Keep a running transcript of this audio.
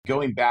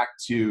Going back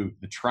to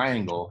the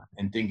triangle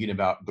and thinking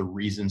about the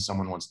reason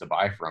someone wants to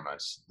buy from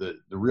us, the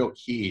real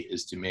key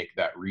is to make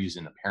that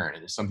reason apparent.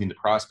 And it's something the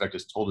prospect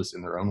has told us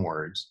in their own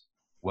words,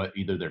 what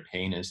either their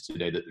pain is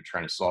today that they're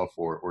trying to solve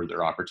for or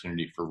their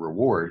opportunity for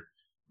reward,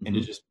 and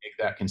to just make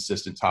that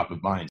consistent top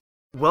of mind.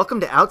 Welcome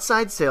to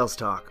Outside Sales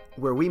Talk,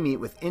 where we meet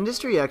with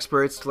industry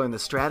experts to learn the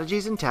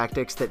strategies and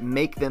tactics that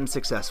make them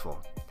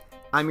successful.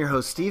 I'm your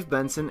host, Steve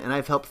Benson, and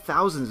I've helped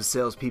thousands of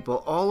salespeople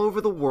all over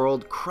the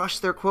world crush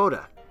their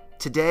quota.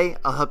 Today,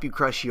 I'll help you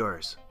crush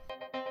yours.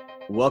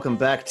 Welcome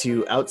back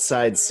to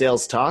Outside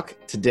Sales Talk.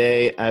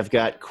 Today, I've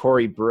got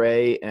Corey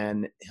Bray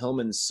and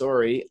Hilman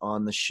Sori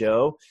on the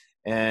show,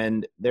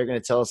 and they're going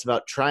to tell us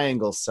about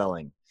triangle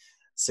selling,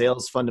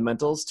 sales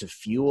fundamentals to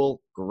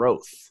fuel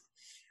growth.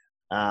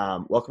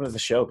 Welcome to the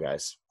show,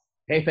 guys.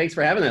 Hey, thanks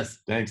for having us.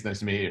 Thanks. Nice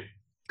to meet you.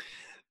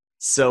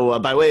 So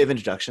by way of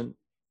introduction,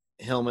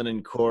 Hilman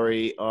and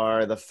Corey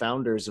are the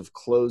founders of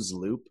Close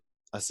Loop,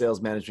 a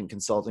sales management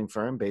consulting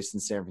firm based in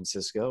San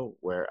Francisco,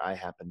 where I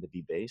happen to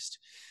be based.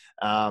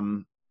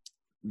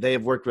 They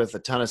have worked with a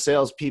ton of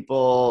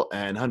salespeople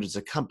and hundreds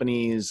of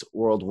companies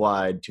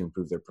worldwide to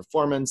improve their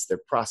performance,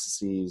 their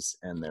processes,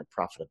 and their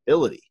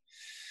profitability.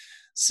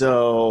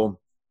 So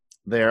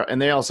they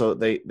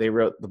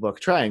wrote the book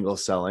Triangle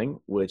Selling,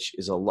 which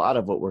is a lot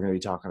of what we're going to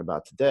be talking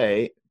about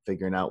today,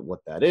 figuring out what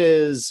that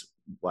is,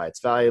 why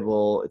it's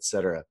valuable,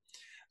 etc.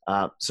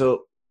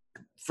 So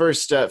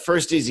first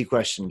easy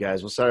question,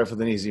 guys. We'll start off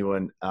with an easy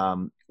one.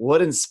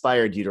 What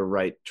inspired you to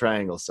write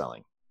Triangle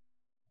Selling?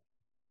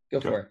 Go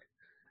for it.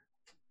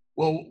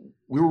 Well,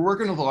 we were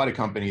working with a lot of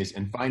companies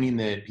and finding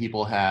that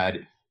people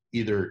had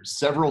either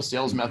several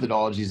sales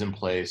methodologies in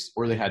place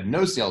or they had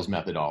no sales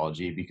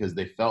methodology because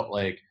they felt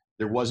like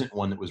there wasn't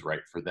one that was right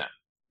for them.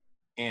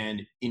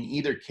 And in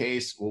either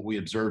case, what we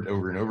observed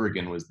over and over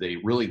again was they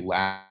really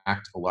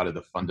lacked a lot of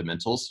the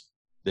fundamentals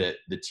that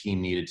the team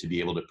needed to be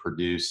able to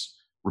produce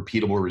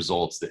repeatable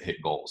results that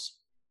hit goals.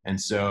 And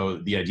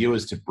so the idea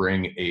was to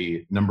bring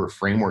a number of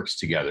frameworks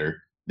together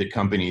that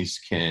companies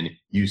can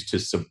use to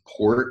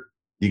support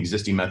the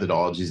existing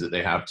methodologies that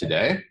they have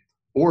today,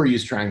 or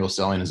use triangle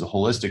selling as a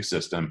holistic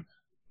system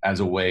as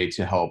a way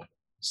to help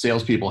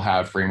salespeople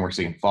have frameworks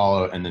they can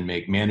follow and then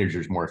make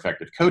managers more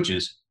effective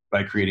coaches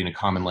by creating a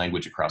common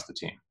language across the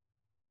team.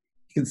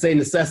 You could say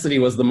necessity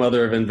was the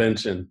mother of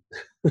invention.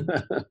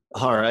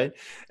 All right.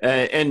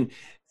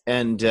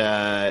 And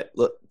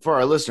look, for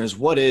our listeners,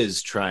 what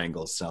is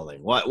triangle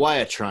selling? Why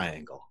a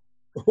triangle?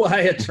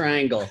 Why a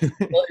triangle?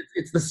 Well,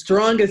 it's the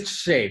strongest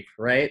shape,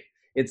 right?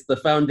 It's the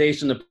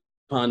foundation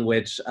upon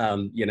which,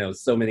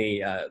 so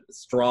many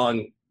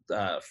strong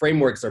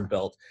frameworks are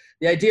built.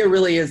 The idea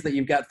really is that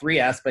you've got three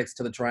aspects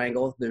to the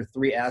triangle. There are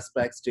three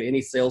aspects to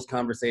any sales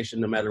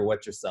conversation, no matter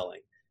what you're selling.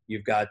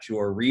 You've got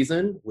your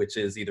reason, which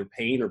is either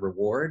pain or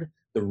reward,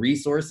 the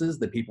resources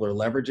that people are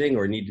leveraging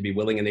or need to be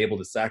willing and able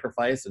to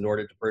sacrifice in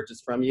order to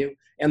purchase from you,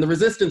 and the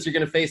resistance you're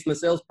going to face in the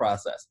sales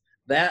process.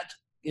 That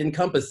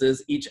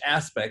encompasses each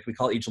aspect. We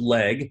call each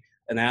leg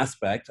an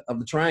aspect of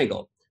the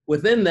triangle.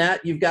 Within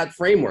that, you've got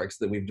frameworks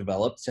that we've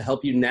developed to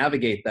help you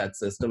navigate that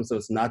system. So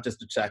it's not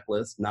just a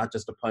checklist, not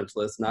just a punch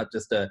list, not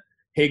just a,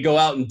 hey, go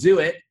out and do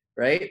it,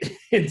 right?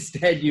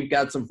 Instead, you've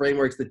got some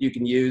frameworks that you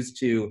can use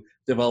to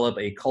develop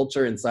a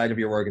culture inside of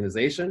your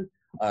organization,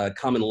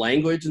 common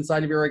language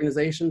inside of your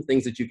organization,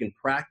 things that you can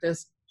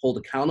practice, hold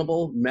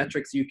accountable,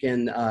 metrics you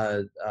can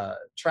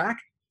track,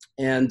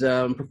 and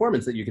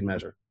performance that you can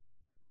measure.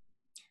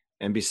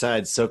 And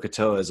besides,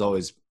 SOHCAHTOA has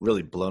always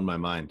really blown my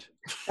mind.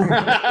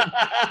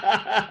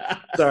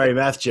 Sorry,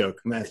 math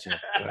joke.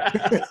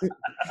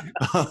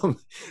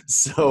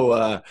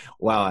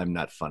 Wow, I'm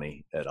not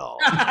funny at all.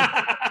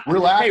 We're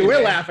laughing. Hey,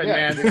 we're laughing,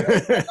 man.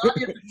 The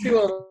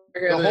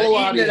whole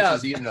audience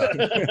is eating up.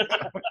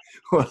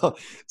 Well,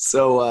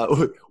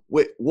 so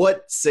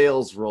what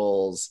sales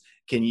roles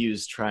can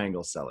use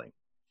triangle selling?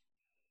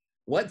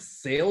 What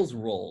sales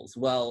roles?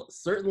 Well,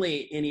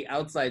 certainly any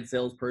outside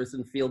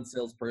salesperson, field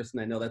salesperson.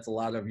 I know that's a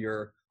lot of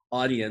your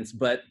audience,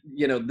 but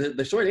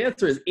the short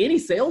answer is any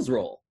sales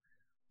role.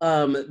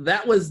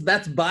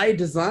 That's by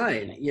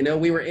design.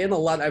 We were in a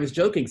lot. I was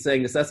joking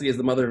saying necessity is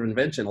the mother of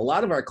invention. A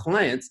lot of our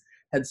clients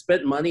had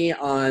spent money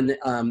on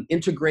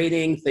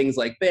integrating things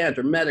like Bant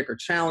or Medic or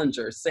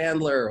Challenger,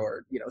 Sandler,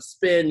 or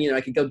Spin.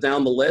 I could go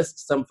down the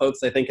list. Some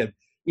folks I think have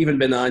even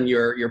been on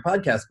your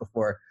podcast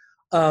before.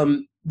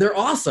 They're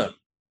awesome.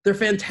 They're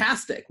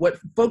fantastic. What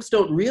folks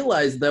don't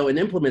realize, though, in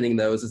implementing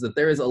those is that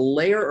there is a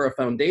layer or a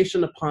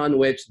foundation upon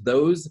which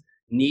those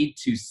need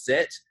to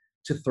sit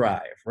to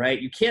thrive,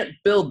 right? You can't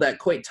build that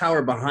Coit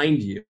Tower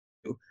behind you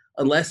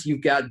unless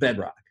you've got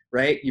bedrock,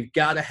 right? You've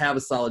got to have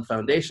a solid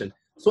foundation.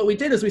 So what we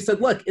did is we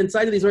said, look,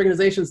 inside of these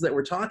organizations that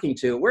we're talking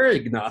to, we're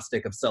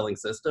agnostic of selling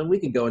system. We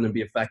can go in and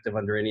be effective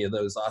under any of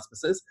those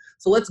auspices.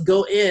 So let's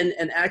go in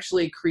and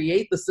actually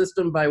create the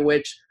system by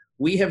which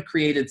we have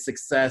created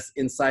success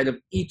inside of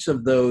each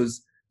of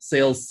those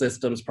sales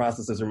systems,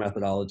 processes, or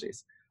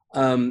methodologies.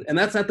 And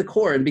that's at the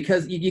core. And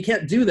because you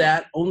can't do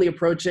that only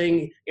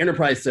approaching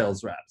enterprise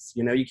sales reps.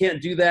 You can't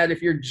do that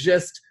if you're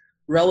just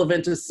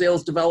relevant to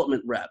sales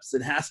development reps.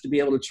 It has to be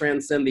able to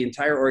transcend the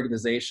entire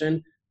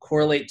organization,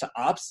 correlate to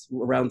ops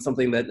around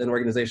something that an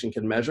organization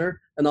can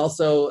measure, and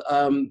also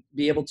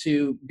be able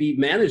to be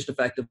managed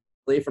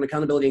effectively from an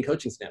accountability and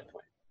coaching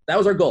standpoint. That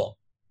was our goal.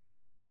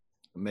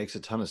 It makes a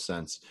ton of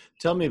sense.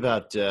 Tell me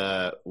about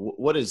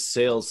what is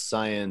sales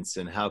science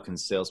and how can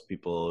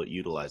salespeople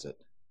utilize it?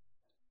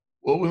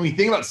 Well, when we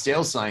think about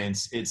sales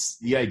science, it's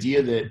the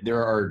idea that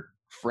there are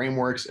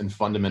frameworks and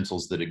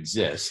fundamentals that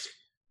exist.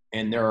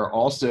 And there are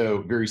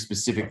also very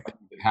specific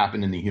things that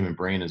happen in the human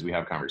brain as we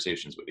have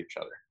conversations with each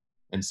other.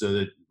 And so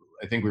that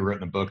I think we wrote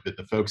in the book that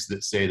the folks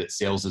that say that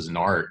sales is an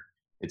art,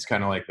 it's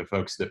kind of like the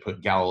folks that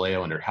put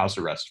Galileo under house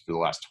arrest for the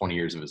last 20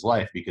 years of his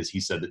life because he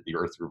said that the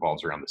earth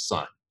revolves around the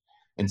sun.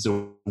 And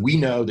so we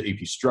know that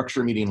if you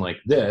structure a meeting like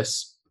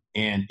this,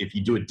 and if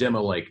you do a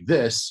demo like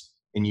this,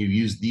 and you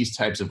use these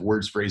types of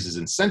words, phrases,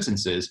 and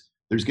sentences,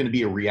 there's going to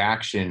be a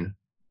reaction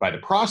by the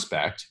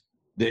prospect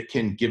that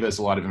can give us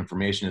a lot of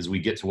information as we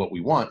get to what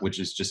we want, which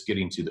is just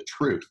getting to the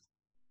truth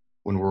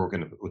when we're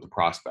working with the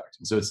prospect.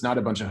 And so it's not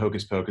a bunch of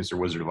hocus pocus or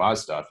Wizard of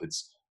Oz stuff.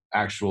 It's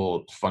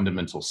actual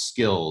fundamental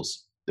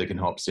skills that can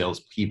help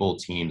salespeople,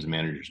 teams, and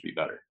managers be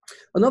better.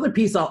 Another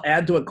piece I'll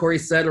add to what Corey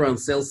said around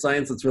sales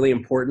science that's really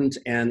important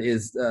and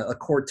is a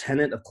core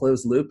tenet of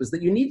Closed Loop is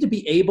that you need to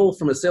be able,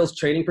 from a sales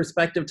training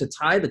perspective, to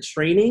tie the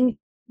training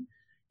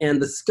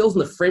and the skills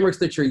and the frameworks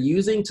that you're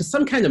using to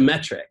some kind of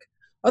metric.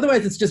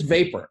 Otherwise, it's just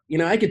vapor.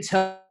 I could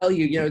tell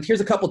you,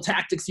 here's a couple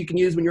tactics you can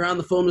use when you're on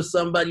the phone with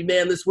somebody.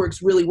 Man, this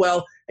works really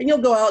well. And you'll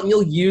go out and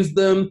you'll use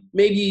them.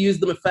 Maybe you use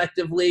them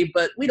effectively,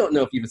 but we don't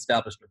know if you've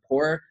established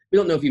rapport. We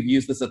don't know if you've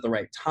used this at the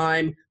right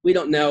time. We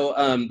don't know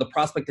the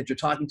prospect that you're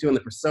talking to and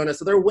the persona.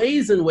 So there are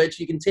ways in which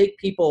you can take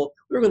people.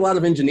 We work with a lot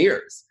of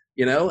engineers,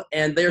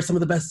 and they are some of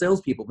the best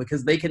salespeople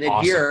because they can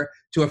adhere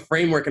to a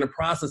framework and a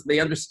process.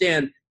 They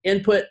understand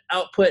input,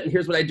 output, and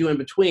here's what I do in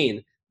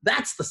between.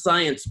 That's the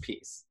science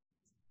piece.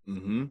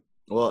 Mm-hmm.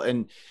 Well,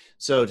 and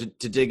so to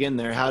dig in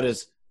there,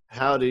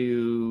 how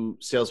do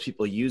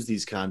salespeople use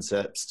these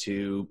concepts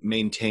to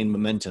maintain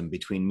momentum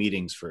between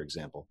meetings, for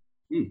example?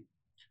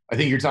 I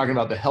think you're talking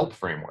about the HELP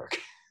framework.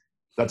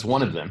 That's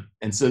one of them.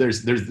 And so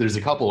there's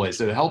a couple ways.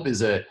 So HELP is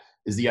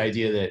the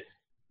idea that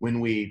when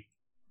we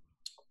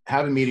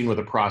have a meeting with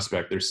a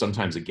prospect, there's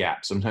sometimes a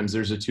gap. Sometimes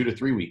there's a 2 to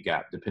 3 week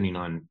gap, depending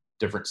on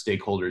different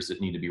stakeholders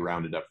that need to be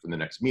rounded up for the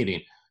next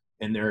meeting.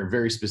 And there are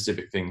very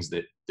specific things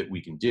that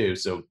we can do.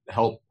 So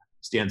HELP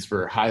stands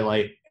for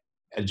highlight,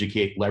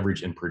 educate,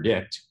 leverage, and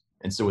predict.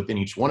 And so within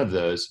each one of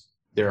those,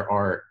 there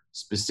are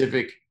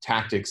specific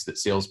tactics that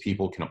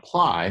salespeople can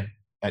apply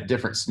at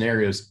different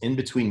scenarios in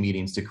between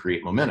meetings to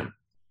create momentum.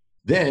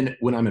 Then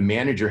when I'm a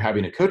manager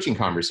having a coaching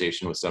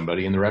conversation with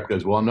somebody and the rep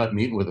goes, well, I'm not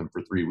meeting with them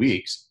for 3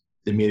 weeks,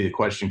 then maybe the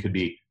question could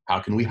be, how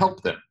can we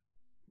help them?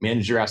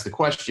 Manager asks the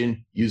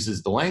question,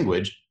 uses the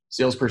language,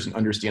 salesperson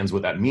understands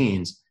what that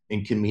means,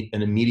 and can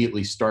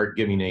immediately start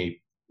giving a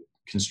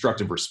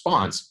constructive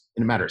response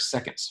in a matter of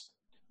seconds.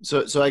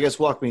 So I guess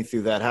walk me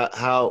through that.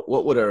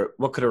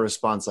 What could a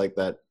response like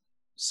that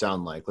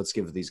sound like? Let's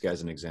give these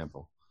guys an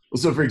example.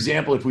 Well, so for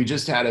example, if we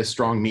just had a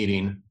strong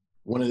meeting,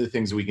 one of the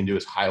things that we can do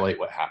is highlight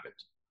what happened.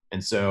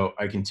 And so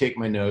I can take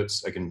my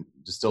notes, I can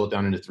distill it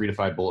down into 3 to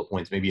 5 bullet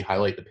points, maybe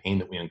highlight the pain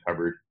that we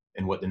uncovered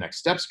and what the next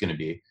step's going to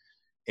be.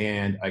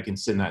 And I can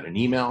send that in an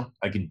email.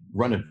 I could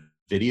run a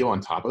video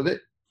on top of it.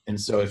 And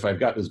so if I've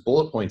got those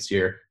bullet points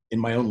here in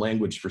my own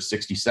language for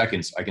 60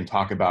 seconds, I can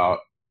talk about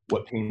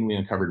what pain we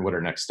uncovered and what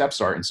our next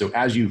steps are. And so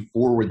as you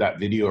forward that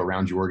video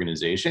around your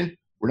organization,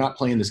 we're not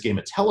playing this game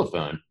of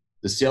telephone.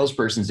 The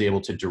salesperson is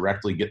able to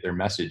directly get their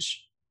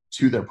message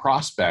to their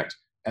prospect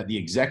at the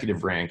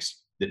executive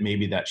ranks that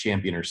maybe that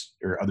champion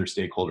or other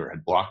stakeholder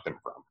had blocked them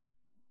from.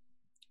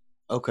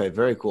 Okay,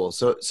 very cool.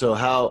 So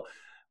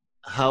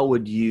how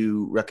would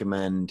you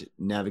recommend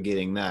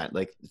navigating that?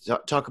 Like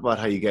talk about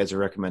how you guys are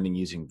recommending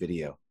using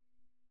video.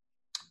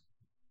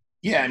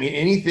 Yeah, I mean,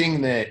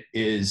 anything that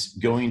is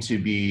going to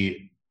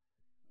be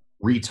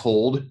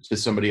retold to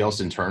somebody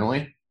else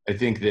internally, I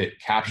think that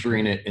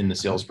capturing it in the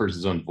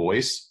salesperson's own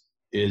voice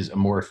is a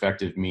more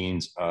effective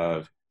means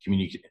of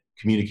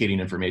communicating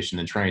information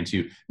than trying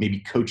to maybe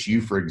coach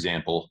you, for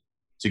example,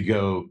 to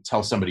go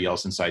tell somebody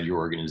else inside your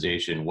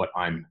organization what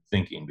I'm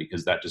thinking,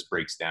 because that just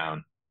breaks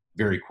down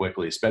very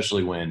quickly,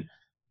 especially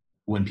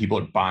when people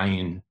are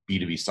buying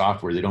B2B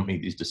software. They don't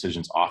make these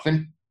decisions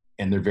often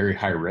and they're very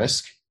high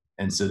risk.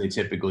 And so they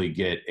typically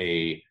get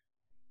a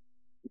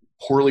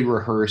poorly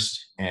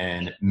rehearsed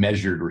and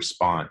measured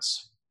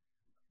response.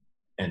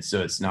 And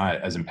so it's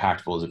not as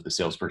impactful as if the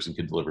salesperson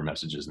could deliver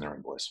messages in their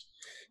own voice.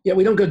 Yeah,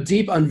 we don't go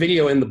deep on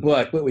video in the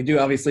book, but we do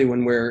obviously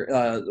when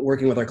we're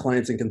working with our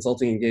clients in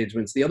consulting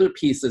engagements. The other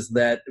piece is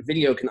that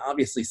video can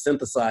obviously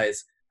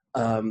synthesize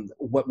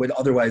what would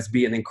otherwise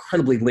be an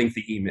incredibly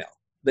lengthy email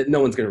that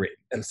no one's going to read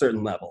at a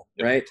certain level,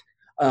 right?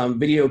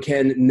 Video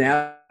can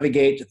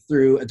navigate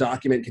through a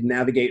document, can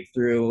navigate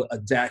through a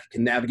deck,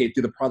 can navigate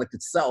through the product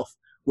itself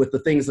with the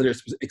things that are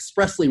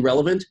expressly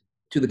relevant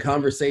to the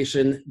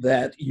conversation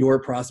that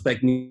your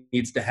prospect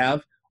needs to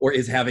have or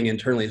is having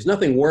internally. There's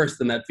nothing worse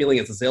than that feeling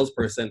as a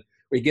salesperson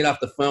where you get off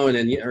the phone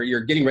or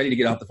you're getting ready to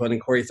get off the phone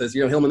and Corey says,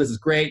 Hillman, this is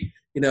great,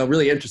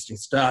 really interesting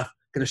stuff.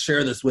 Going to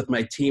share this with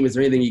my team. Is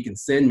there anything you can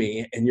send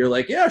me? And you're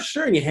like, yeah,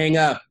 sure. And you hang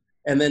up.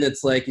 And then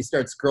it's like you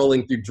start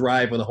scrolling through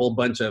Drive with a whole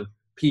bunch of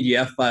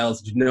PDF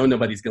files that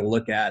nobody's going to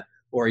look at.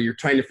 Or you're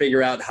trying to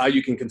figure out how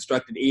you can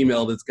construct an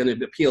email that's going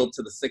to appeal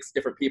to the 6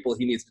 different people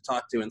he needs to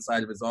talk to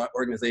inside of his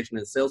organization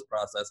and his sales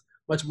process.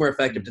 Much more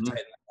effective to tighten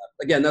that up.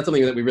 Again, not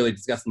something that we really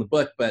discussed in the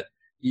book, but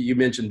you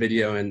mentioned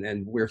video,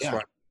 and we're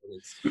strong.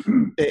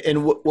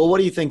 And what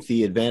do you think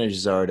the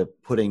advantages are to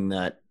putting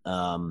that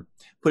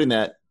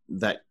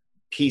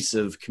piece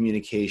of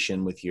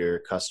communication with your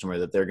customer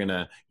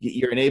that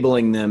you're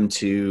enabling them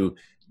to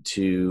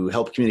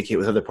help communicate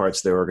with other parts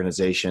of their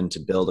organization, to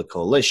build a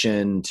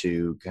coalition,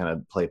 to kind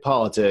of play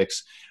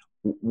politics?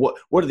 What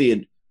are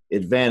the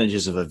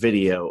advantages of a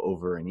video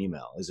over an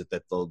email? Is it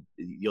that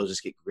you'll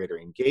just get greater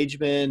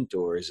engagement,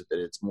 or is it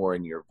that it's more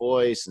in your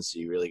voice, and so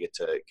you really get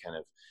to kind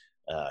of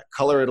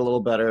color it a little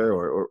better?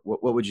 Or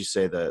what would you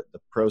say the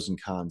pros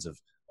and cons of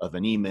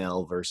an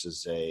email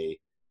versus a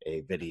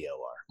video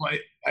are? Well,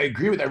 I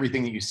agree with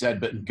everything that you said,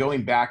 but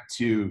going back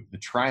to the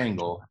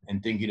triangle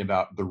and thinking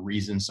about the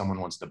reason someone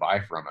wants to buy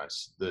from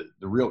us, the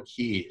real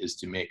key is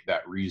to make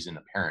that reason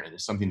apparent. And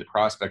it's something the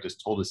prospect has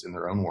told us in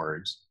their own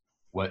words,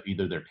 what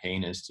either their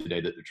pain is today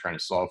that they're trying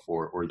to solve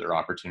for, or their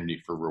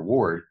opportunity for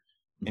reward,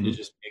 and to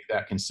just make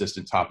that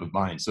consistent top of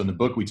mind. So in the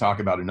book, we talk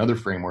about another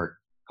framework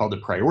called the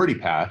priority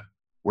path,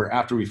 where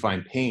after we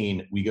find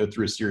pain, we go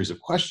through a series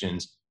of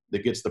questions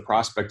that gets the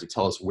prospect to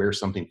tell us where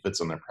something fits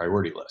on their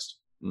priority list.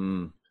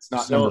 It's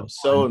not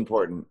so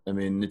important. I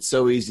mean, it's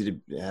so easy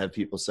to have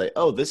people say,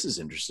 "Oh, this is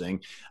interesting."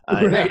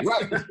 Right.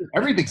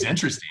 Everything's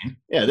interesting.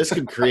 Yeah, this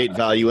could create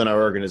value in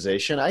our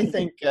organization. I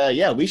think,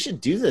 we should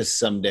do this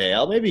someday.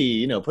 I'll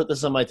maybe, put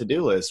this on my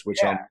to-do list, which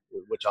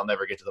I'll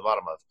never get to the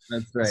bottom of.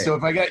 That's right. So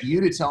if I got you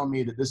to tell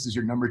me that this is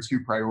your number 2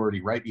 priority,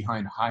 right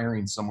behind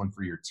hiring someone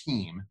for your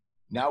team,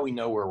 now we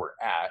know where we're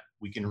at.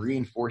 We can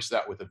reinforce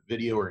that with a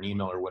video or an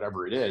email or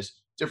whatever it is.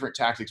 Different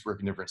tactics work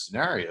in different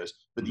scenarios,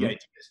 but the idea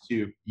is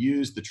to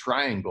use the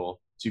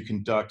triangle to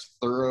conduct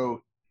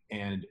thorough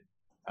and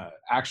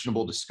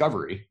actionable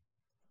discovery,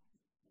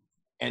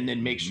 and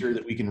then make sure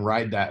that we can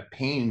ride that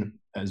pain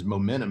as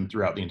momentum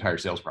throughout the entire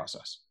sales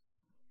process.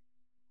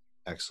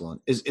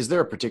 Excellent. Is there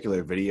a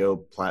particular video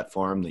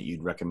platform that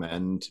you'd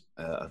recommend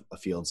a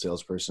field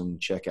salesperson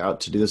check out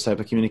to do this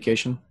type of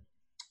communication?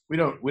 We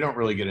don't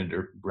really get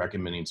into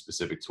recommending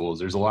specific tools.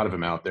 There's a lot of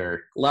them out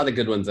there. A lot of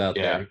good ones out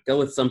there. Go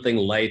with something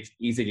light,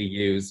 easy to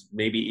use.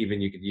 Maybe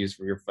even you could use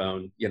from your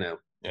phone. Yeah.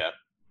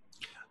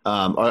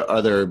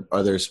 Are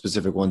there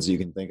specific ones that you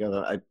can think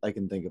of? I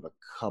can think of a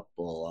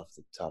couple off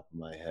the top of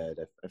my head.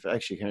 I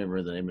actually can't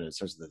remember the name of it. It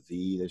starts with a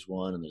V. There's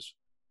one, and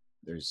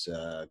there's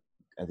I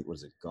think, what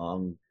is it?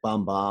 Gong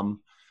Bomb.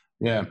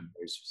 Yeah.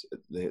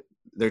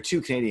 There are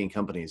 2 Canadian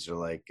companies. They're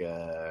like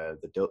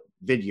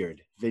Vidyard,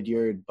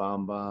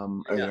 Bomb.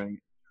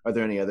 Are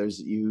there any others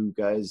that you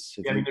guys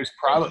have? Yeah, I mean,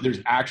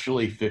 there's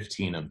actually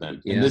 15 of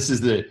them. Yeah. And this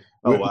is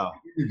wow.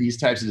 These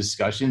types of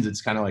discussions,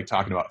 it's kind of like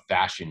talking about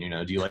fashion.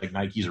 Do you like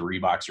Nikes or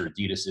Reeboks or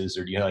Adidas's,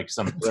 or do you like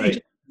some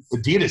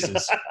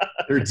Adidas's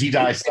or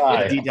Adidas?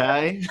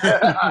 Adidas?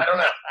 I don't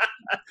know.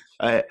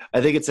 I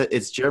think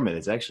it's German.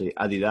 It's actually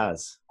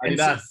Adidas.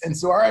 And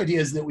so our idea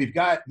is that we've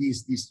got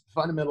these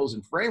fundamentals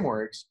and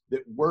frameworks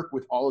that work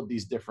with all of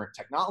these different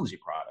technology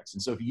products.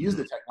 And so if you use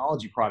the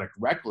technology product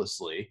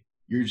recklessly,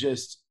 you're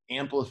just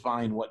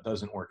amplifying what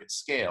doesn't work at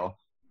scale.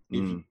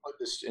 If you put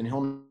this, and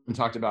Hillman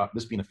talked about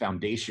this being a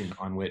foundation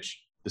on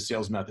which the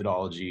sales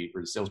methodology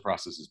or the sales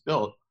process is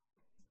built.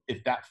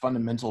 If those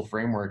fundamental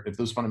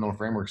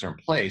frameworks are in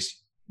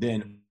place,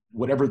 then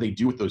whatever they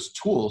do with those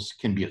tools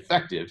can be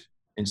effective,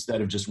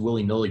 instead of just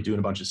willy-nilly doing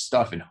a bunch of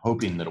stuff and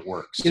hoping that it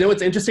works.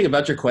 What's interesting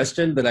about your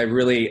question that I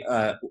really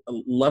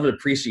love and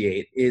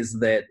appreciate is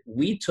that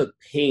we took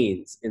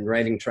pains in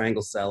writing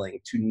Triangle Selling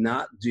to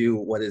not do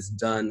what is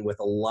done with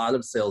a lot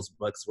of sales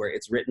books where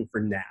it's written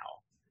for now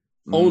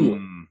only,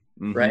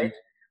 right?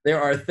 There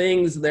are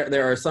things,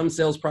 there are some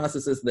sales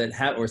processes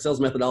or sales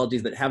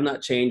methodologies that have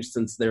not changed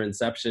since their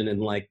inception in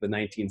like the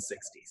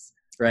 1960s.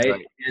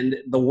 Right? And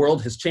the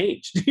world has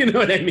changed. You know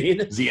what I mean?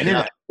 The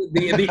internet.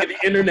 The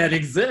internet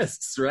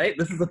exists, right?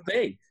 This is a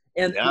thing.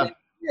 And the idea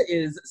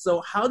is,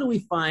 so how do we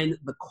find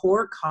the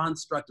core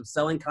construct of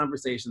selling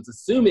conversations,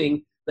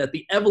 assuming that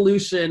the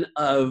evolution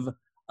of,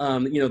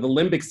 the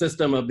limbic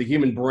system of the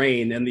human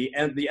brain and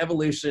the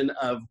evolution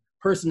of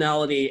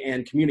personality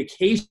and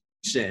communication,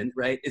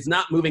 right, is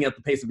not moving at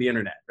the pace of the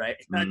internet, right?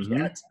 Not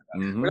yet.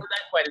 We're not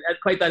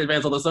quite that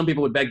advanced, although some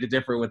people would beg to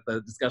differ with the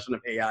discussion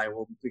of AI.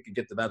 Well, we could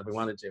get to that if we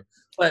wanted to.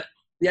 But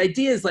the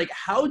idea is, like,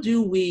 how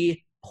do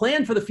we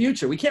plan for the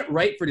future? We can't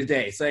write for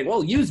today saying,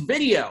 well, use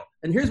video,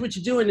 and here's what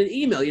you do in an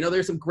email.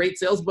 There's some great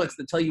sales books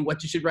that tell you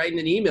what you should write in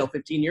an email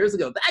 15 years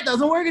ago. That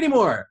doesn't work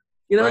anymore.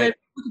 What I mean?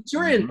 Look at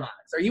your inbox.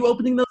 Are you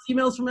opening those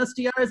emails from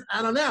SDRs?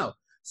 I don't know.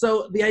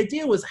 So the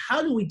idea was,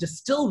 how do we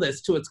distill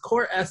this to its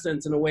core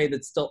essence in a way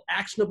that's still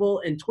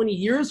actionable and 20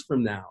 years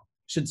from now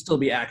should still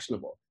be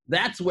actionable?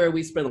 That's where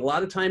we spent a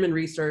lot of time in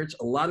research,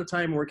 a lot of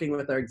time working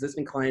with our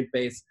existing client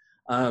base,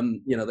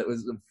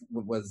 that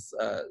was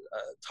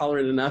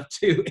tolerant enough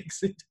to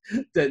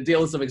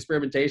deal with some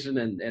experimentation,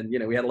 and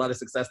we had a lot of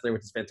success there,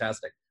 which is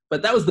fantastic.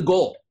 But that was the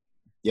goal.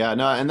 Yeah,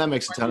 no, and that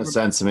makes a ton of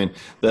sense. I mean,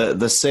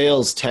 the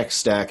sales tech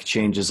stack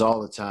changes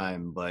all the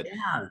time, but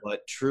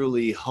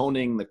truly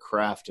honing the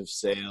craft of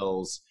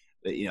sales,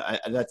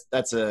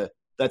 that's a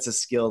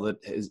skill that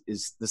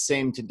is the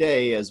same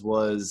today as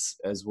was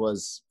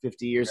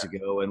 50 years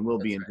ago, and will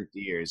be in 50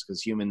 years,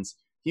 because humans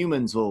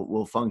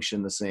will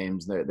function the same.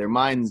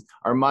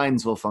 Our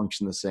minds will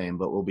function the same,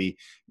 but we'll be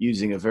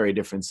using a very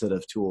different set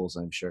of tools,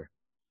 I'm sure.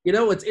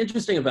 What's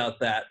interesting about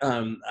that,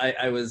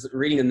 I was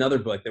reading another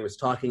book that was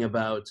talking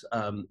about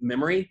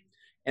memory,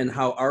 and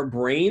how our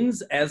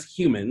brains as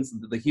humans,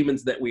 the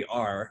humans that we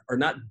are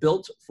not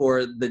built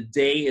for the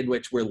day in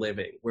which we're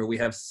living, where we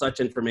have such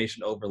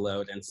information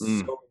overload and so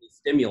many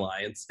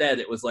stimuli. Instead,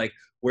 it was like,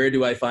 where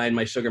do I find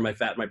my sugar, my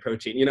fat, my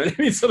protein, you know what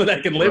I mean, so that I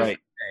can live today,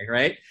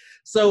 right?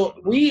 So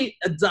we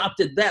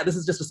adopted that. This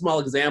is just a small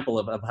example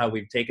of how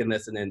we've taken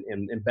this and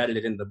embedded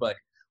it into the book.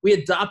 We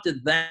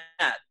adopted that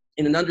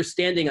in an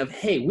understanding of,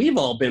 hey, we've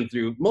all been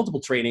through multiple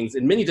trainings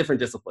in many different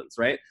disciplines,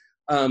 right?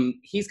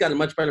 He's got a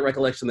much better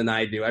recollection than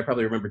I do. I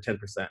probably remember 10%.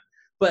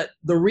 But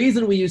the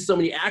reason we use so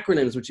many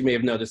acronyms, which you may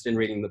have noticed in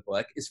reading the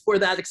book, is for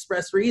that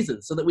express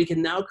reason, so that we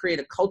can now create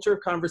a culture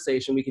of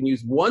conversation. We can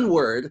use one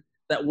word.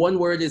 That one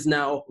word is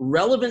now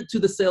relevant to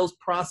the sales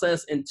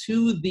process and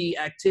to the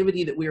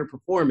activity that we are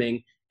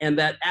performing. And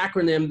that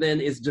acronym then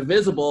is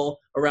divisible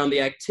around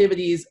the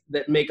activities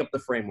that make up the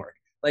framework.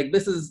 Like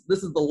this is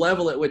the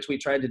level at which we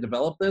tried to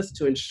develop this,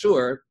 to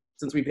ensure,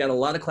 since we've got a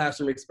lot of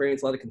classroom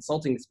experience, a lot of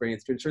consulting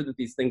experience, to ensure that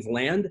these things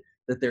land,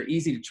 that they're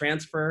easy to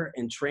transfer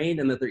and train,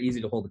 and that they're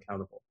easy to hold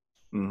accountable.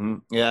 Mm-hmm.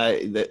 Yeah,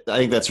 I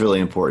think that's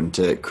really important,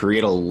 to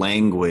create a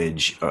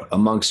language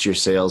amongst your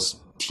sales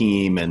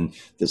team, and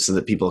so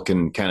that people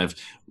can kind of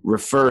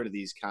refer to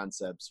these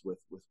concepts with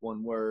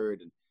one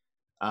word.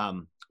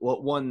 And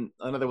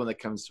another one that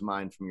comes to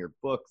mind from your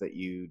book that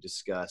you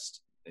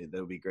discussed, that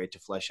would be great to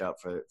flesh out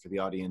for the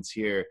audience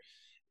here,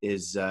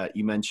 is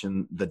you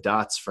mentioned the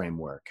DOTS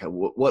framework.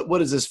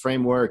 What is this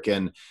framework,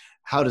 and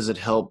how does it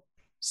help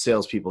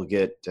salespeople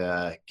get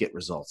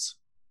results?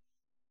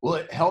 Well,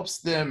 it helps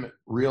them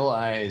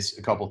realize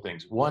a couple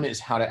things. One is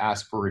how to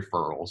ask for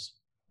referrals,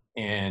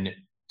 and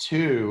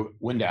two,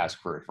 when to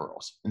ask for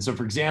referrals. And so,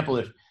 for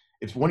example,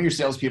 if one of your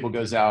salespeople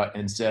goes out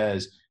and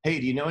says, hey,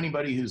 do you know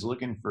anybody who's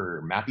looking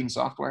for mapping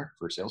software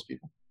for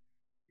salespeople?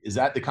 Is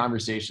that the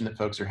conversation that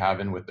folks are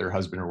having with their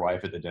husband or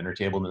wife at the dinner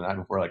table the night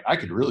before? Like, I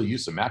could really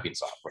use some mapping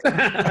software.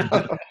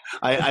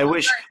 I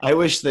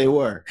wish they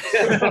were.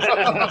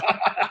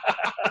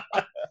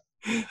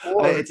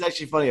 It's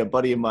actually funny. A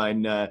buddy of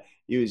mine,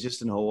 he was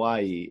just in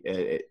Hawaii,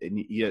 and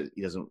he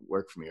doesn't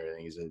work for me or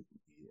anything. He's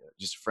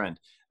just a friend.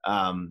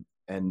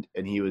 And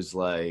he was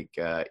like,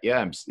 he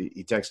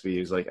texted me. He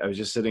was like, I was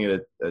just sitting at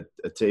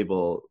a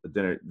table, a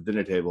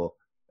dinner table,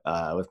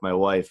 with my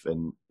wife,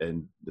 and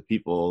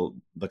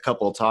the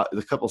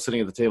couple sitting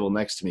at the table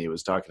next to me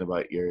was talking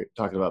about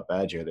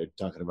Badger. They're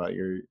talking about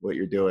what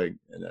you're doing,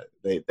 and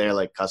they're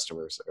like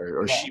customers,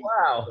 or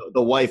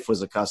the wife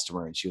was a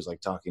customer, and she was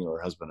like talking to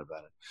her husband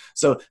about it.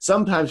 So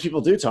sometimes people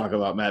do talk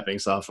about mapping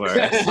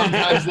software.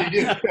 Sometimes they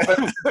do.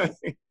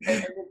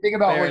 And think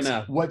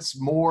about what's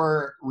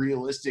more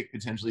realistic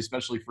potentially,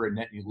 especially for a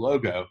net new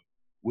logo,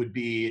 would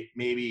be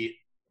maybe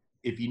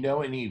if you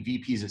know any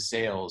VPs of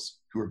sales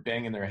who are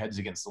banging their heads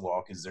against the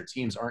wall because their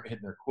teams aren't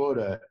hitting their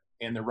quota,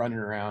 and they're running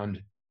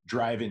around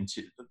driving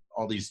to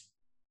all these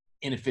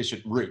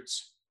inefficient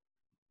routes.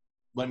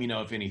 Let me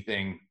know if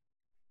anything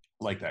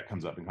like that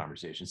comes up in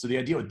conversation. So the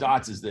idea with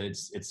DOTS is that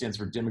it stands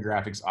for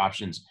demographics,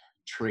 options,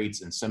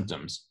 traits, and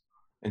symptoms.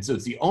 And so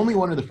it's the only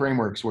one of the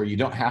frameworks where you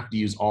don't have to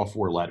use all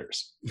four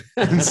letters.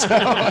 And so,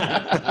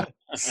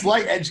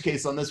 slight edge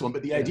case on this one,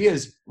 but the idea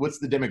is, what's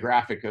the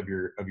demographic of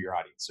your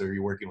audience? So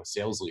you're working with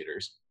sales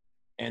leaders.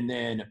 And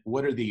then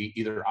what are the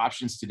either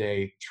options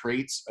today,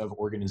 traits of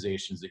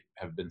organizations that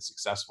have been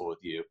successful with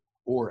you,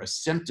 or a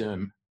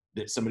symptom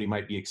that somebody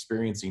might be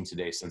experiencing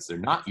today since they're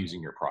not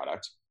using your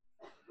product,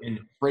 and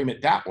frame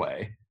it that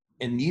way.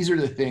 And these are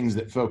the things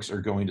that folks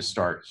are going to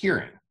start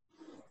hearing.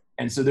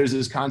 And so there's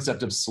this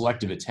concept of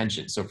selective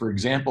attention. So for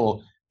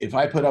example, if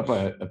I put up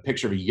a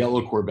picture of a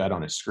yellow Corvette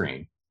on a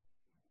screen,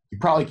 you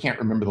probably can't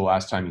remember the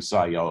last time you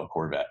saw a yellow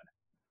Corvette.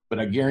 But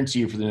I guarantee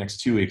you for the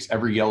next 2 weeks,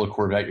 every yellow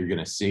Corvette you're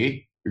going to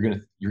see, you're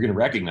going to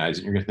recognize it,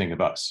 and you're going to think of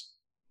us.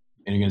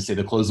 And you're going to say,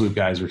 the closed loop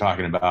guys were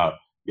talking about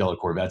yellow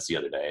Corvettes the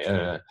other day.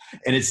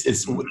 And it's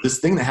this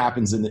thing that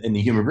happens in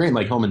the human brain,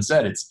 like Hillman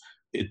said,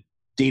 it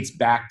dates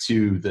back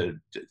to the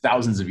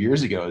thousands of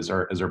years ago as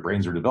our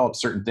brains were developed.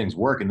 Certain things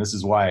work, and this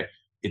is why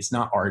it's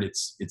not art.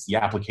 It's the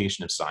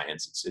application of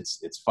science.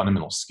 It's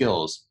fundamental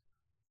skills,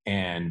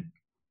 and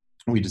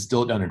we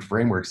distill it down in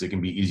frameworks that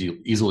can be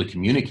easily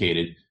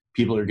communicated.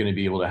 People are going to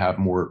be able to have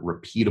more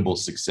repeatable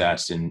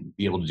success and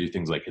be able to do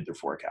things like hit their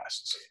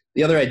forecasts.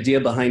 The other idea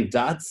behind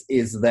DOTS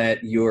is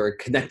that you're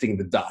connecting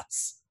the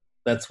dots.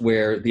 That's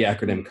where the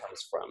acronym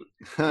comes from.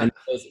 And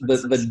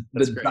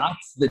the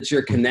dots that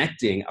you're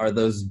connecting are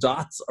those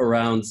dots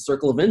around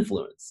circle of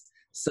influence.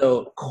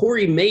 So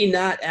Corey may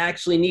not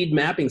actually need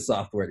mapping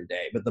software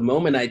today, but the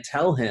moment I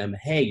tell him,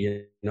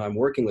 hey, I'm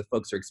working with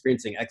folks who are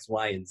experiencing X,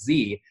 Y, and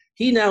Z,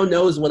 he now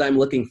knows what I'm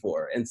looking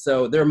for. And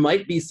so there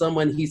might be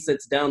someone he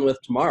sits down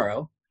with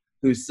tomorrow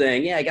who's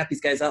saying, yeah, I got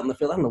these guys out in the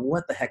field. I don't know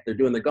what the heck they're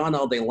doing. They're gone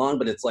all day long,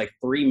 but it's like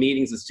 3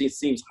 meetings. It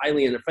seems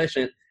highly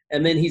inefficient.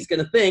 And then he's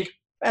going to think,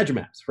 Badger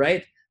Maps,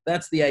 right?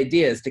 That's the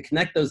idea, is to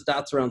connect those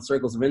dots around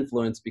circles of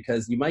influence,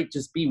 because you might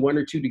just be 1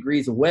 or 2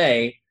 degrees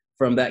away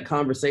from that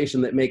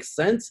conversation that makes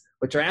sense,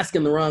 but you're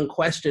asking the wrong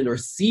question or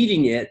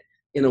seeding it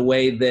in a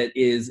way that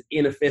is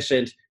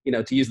inefficient.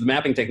 To use the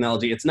mapping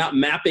technology, it's not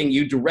mapping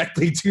you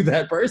directly to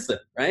that person,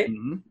 right?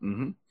 Mm-hmm,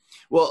 mm-hmm.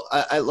 Well,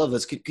 I love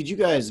this. Could you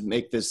guys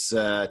make this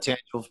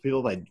tangible for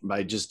people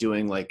by just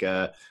doing like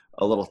a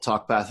little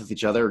talk path with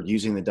each other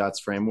using the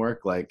DOTS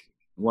framework? Like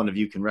one of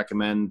you can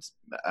recommend,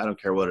 I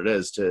don't care what it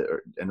is,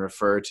 and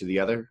refer to the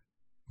other.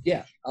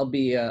 Yeah, I'll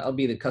be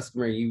the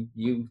customer.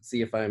 You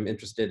see if I'm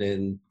interested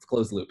in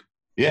closed loop.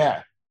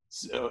 Yeah.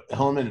 So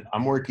Hillman,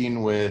 I'm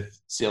working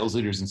with sales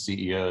leaders and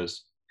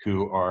CEOs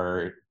who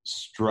are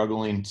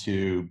struggling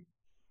who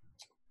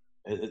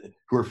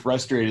are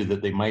frustrated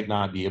that they might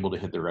not be able to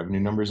hit their revenue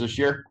numbers this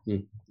year.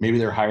 Maybe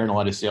they're hiring a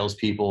lot of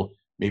salespeople.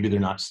 Maybe they're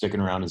not sticking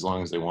around as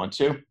long as they want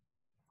to.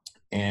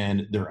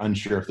 And they're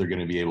unsure if they're going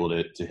to be able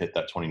to hit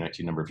that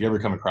 2019 number. If you ever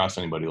come across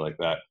anybody like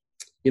that.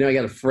 I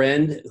got a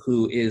friend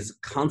who is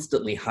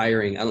constantly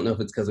hiring. I don't know if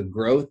it's because of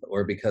growth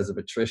or because of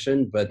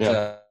attrition, but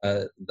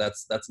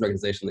that's an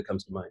organization that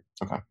comes to mind.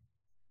 Okay.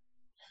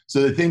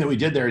 So the thing that we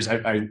did there is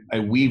I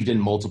weaved in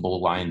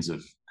multiple lines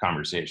of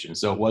conversation.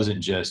 So it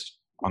wasn't just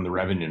on the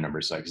revenue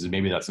number side, because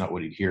maybe that's not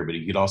what he'd hear, but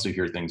he could also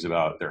hear things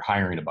about they're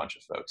hiring a bunch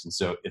of folks. And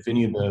so if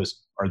any of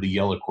those are the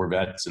yellow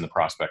Corvettes in the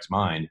prospect's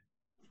mind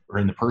or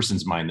in the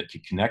person's mind that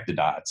could connect the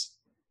dots,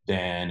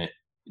 then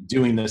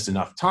doing this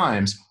enough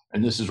times,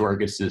 and this is where it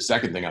gets to the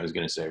second thing I was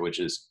going to say, which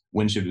is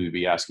when should we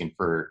be asking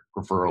for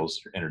referrals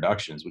or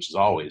introductions, which is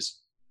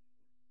always,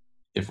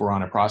 if we're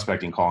on a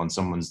prospecting call and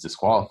someone's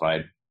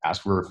disqualified,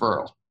 ask for a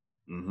referral.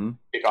 Mm-hmm.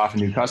 Kick off a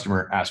new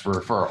customer, ask for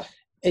a referral.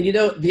 And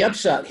the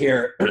upshot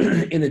here,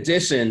 in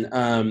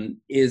addition,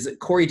 is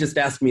Corey just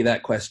asked me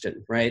that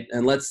question, right?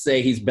 And let's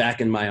say he's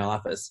back in my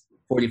office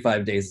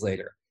 45 days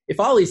later. If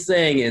all he's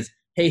saying is,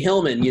 hey,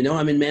 Hillman,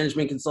 I'm in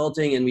management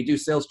consulting and we do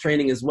sales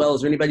training as well.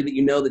 Is there anybody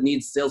that that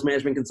needs sales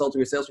management consulting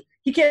or sales?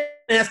 He can't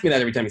ask me that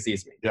every time he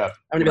sees me. Yeah.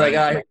 I'm going to be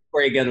like,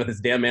 Corey again with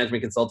his damn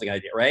management consulting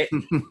idea, right?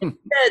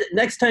 Instead,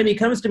 next time he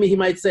comes to me, he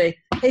might say,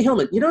 hey,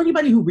 Hillman,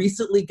 anybody who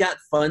recently got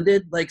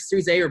funded, like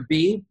Series A or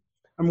B?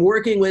 I'm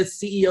working with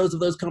CEOs of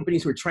those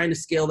companies who are trying to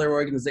scale their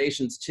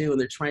organizations too, and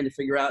they're trying to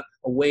figure out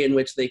a way in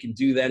which they can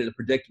do that in a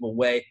predictable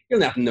way. You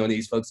don't have to know any of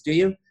these folks, do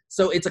you?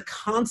 So it's a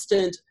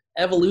constant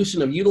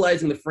evolution of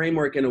utilizing the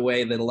framework in a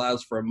way that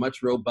allows for a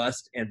much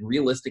robust and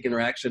realistic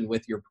interaction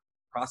with your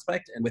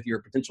prospect and with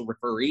your potential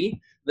referee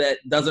that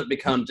doesn't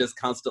become just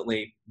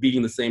constantly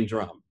beating the same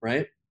drum,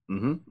 right?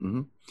 Mm-hmm,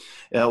 mm-hmm.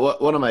 Yeah,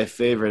 one of my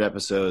favorite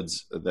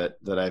episodes that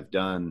I've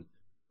done,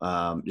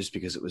 just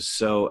because it was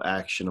so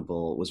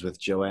actionable, was with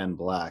Joanne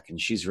Black, and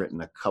she's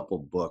written a couple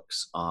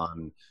books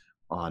on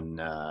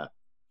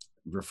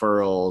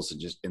referrals and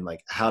just in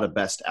like how to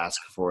best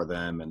ask for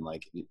them, and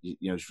like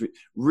it's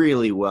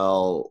really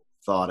well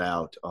thought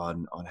out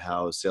on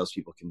how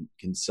salespeople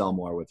can sell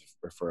more with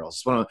referrals.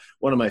 It's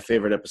one of my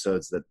favorite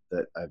episodes that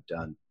I've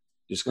done,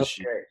 just because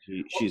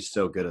she's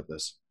so good at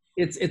this.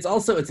 It's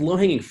also low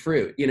hanging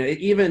fruit,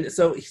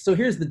 so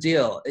here's the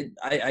deal.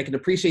 I can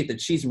appreciate that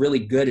she's really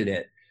good at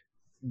it.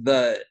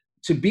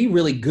 To be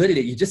really good at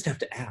it, you just have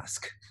to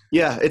ask.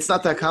 Yeah, it's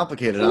not that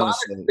complicated. A lot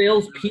of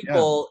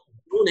salespeople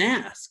don't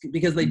ask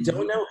because they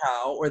don't know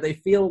how, or they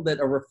feel that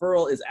a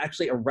referral is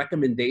actually a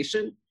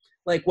recommendation.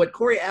 Like what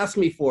Corey asked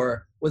me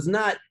for was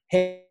not,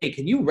 hey,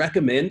 can you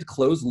recommend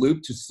closed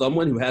loop to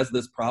someone who has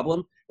this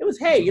problem? It was,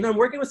 hey, I'm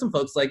working with some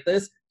folks like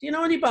this. Do you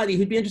know anybody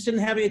who'd be interested in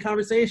having a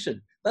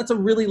conversation? That's a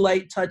really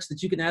light touch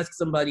that you can ask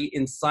somebody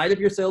inside of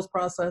your sales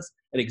process,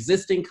 an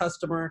existing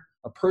customer,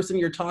 a person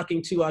you're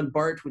talking to on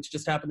BART, which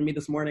just happened to me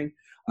this morning,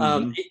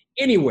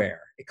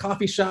 anywhere, a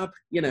coffee shop,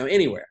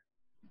 anywhere.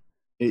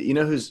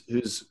 Who's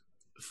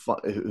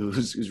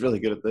really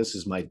good at this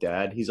is my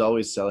dad. He's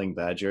always selling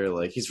Badger.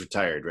 Like, he's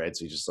retired, right?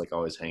 So he's just like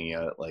always hanging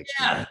out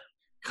at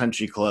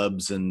country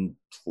clubs, and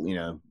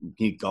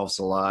he golfs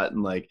a lot,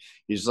 and like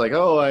he's just like,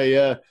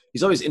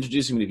 he's always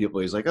introducing me to people.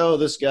 He's like,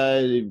 this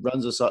guy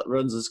runs this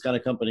kind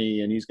of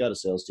company, and he's got a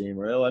sales team.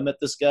 Or I met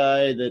this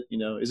guy that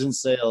is in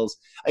sales.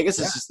 I guess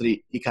it's just that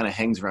he kind of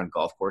hangs around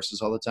golf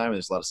courses all the time, and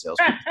there's a lot of sales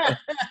people.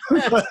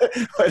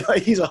 but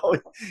like he's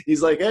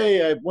like,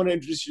 hey, I want to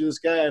introduce you to this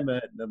guy I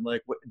met, and I'm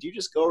like, what, do you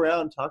just go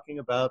around talking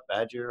about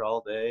Badger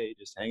all day,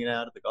 just hanging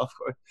out at the golf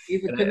course?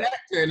 He's a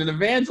connector and an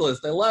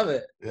evangelist. I love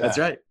it. Yeah. That's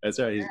right.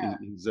 Yeah.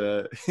 He's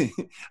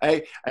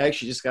I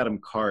actually just got him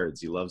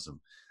cards. He loves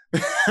them.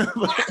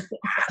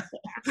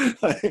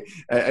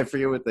 I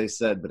forget what they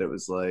said, but it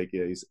was like,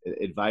 he's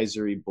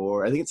advisory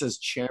board. I think it says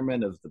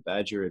chairman of the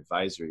Badger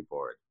Advisory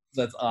Board.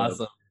 That's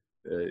awesome.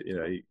 So,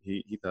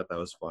 he thought that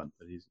was fun,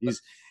 but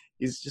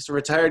he's just a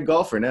retired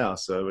golfer now.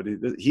 So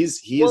but he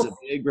is a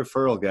big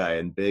referral guy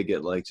and big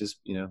at like just.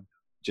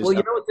 Well,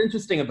 you know what's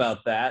interesting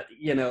about that,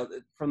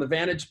 from the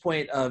vantage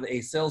point of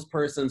a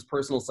salesperson's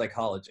personal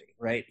psychology,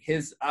 right?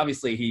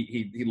 Obviously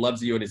he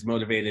loves you and is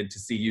motivated to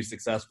see you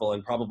successful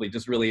and probably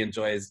just really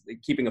enjoys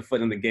keeping a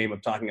foot in the game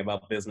of talking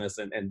about business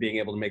and being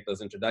able to make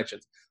those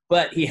introductions.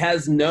 But he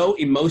has no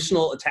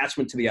emotional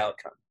attachment to the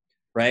outcome,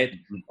 right?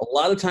 Mm-hmm. A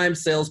lot of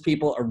times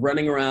salespeople are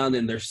running around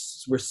and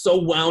we're so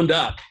wound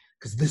up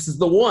because this is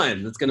the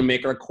one that's going to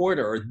make our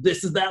quarter, or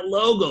this is that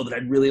logo that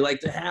I'd really like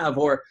to have,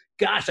 or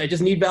gosh, I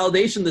just need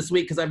validation this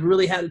week because I've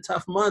really had a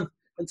tough month.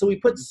 And so we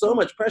put so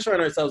much pressure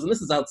on ourselves, and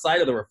this is outside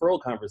of the referral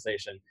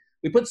conversation.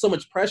 We put so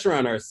much pressure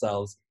on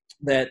ourselves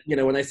that,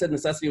 when I said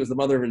necessity was the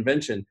mother of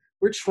invention,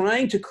 we're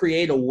trying to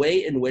create a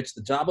way in which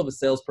the job of a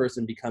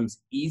salesperson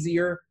becomes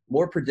easier,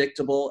 more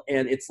predictable,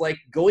 and it's like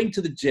going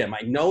to the gym.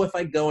 I know if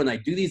I go and I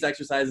do these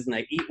exercises and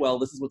I eat well,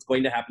 this is what's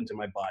going to happen to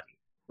my body,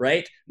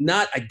 right?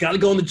 Not, I got to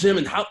go in the gym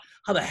and how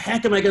the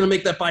heck am I going to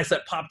make that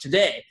bicep pop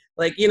today?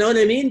 Like, you know what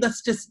I mean?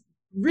 That's just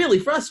really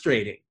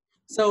frustrating.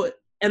 So,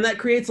 and that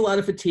creates a lot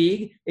of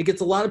fatigue. It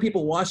gets a lot of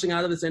people washing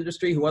out of this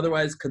industry who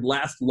otherwise could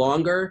last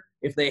longer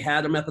if they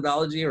had a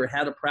methodology or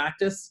had a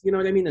practice, you know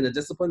what I mean, and a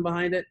discipline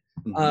behind it.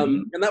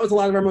 Mm-hmm. And that was a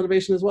lot of our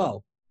motivation as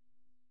well.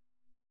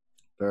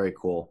 Very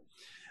cool.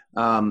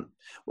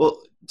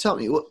 Well, tell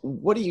me,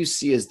 what do you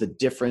see as the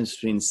difference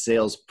between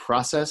sales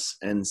process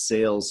and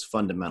sales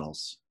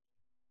fundamentals?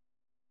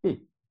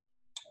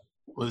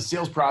 Well, the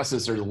sales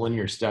process are the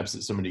linear steps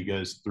that somebody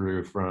goes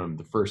through from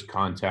the first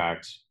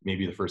contact,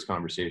 maybe the first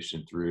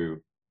conversation,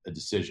 through a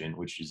decision,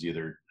 which is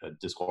either a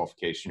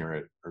disqualification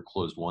or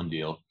closed one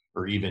deal,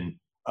 or even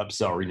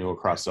upsell, renewal,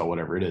 cross-sell,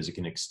 whatever it is. It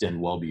can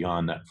extend well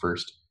beyond that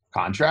first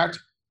contract.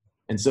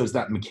 And so it's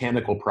that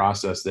mechanical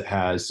process that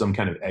has some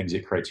kind of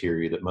exit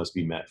criteria that must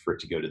be met for it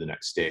to go to the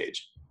next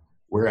stage.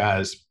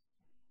 Whereas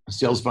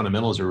sales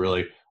fundamentals are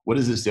really, what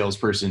is the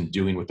salesperson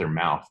doing with their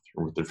mouth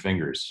or with their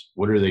fingers?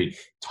 What are they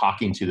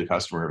talking to the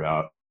customer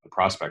about, the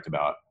prospect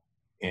about?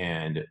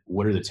 And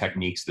what are the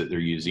techniques that they're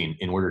using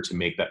in order to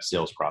make that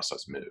sales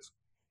process move?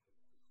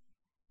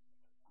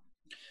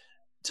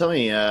 Tell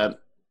me,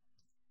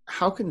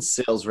 how can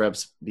sales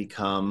reps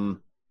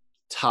become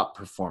top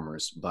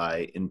performers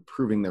by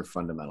improving their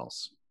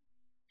fundamentals?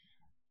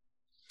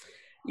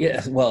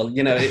 Yeah, well,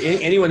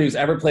 anyone who's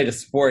ever played a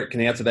sport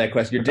can answer that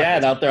question. Your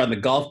dad out there on the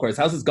golf course,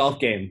 how's his golf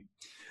game?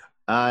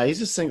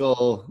 He's a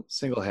single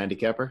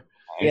handicapper.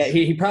 Yeah,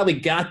 he probably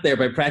got there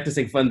by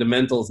practicing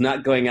fundamentals,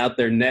 not going out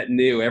there net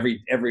new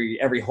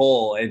every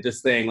hole and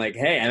just saying like,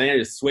 hey, I mean, I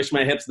just swish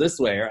my hips this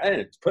way, or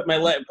I put my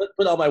leg,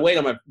 put all my weight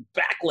on my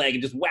back leg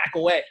and just whack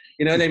away.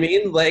 You know what I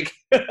mean? Like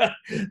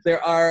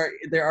there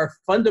are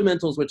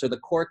fundamentals which are the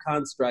core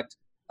construct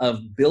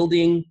of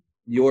building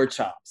your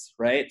chops,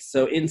 right?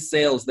 So in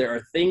sales, there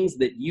are things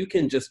that you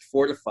can just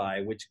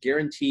fortify, which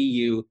guarantee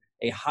you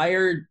a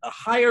higher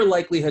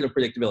likelihood of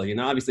predictability. And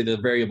obviously the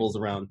variables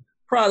around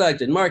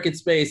product and market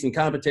space and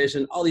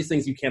competition, all these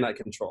things you cannot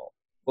control.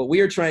 What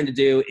we are trying to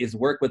do is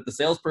work with the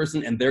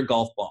salesperson and their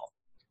golf ball.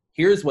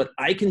 Here's what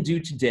I can do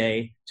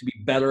today to be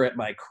better at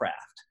my craft.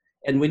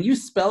 And when you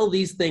spell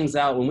these things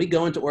out, when we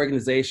go into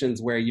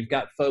organizations where you've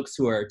got folks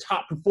who are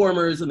top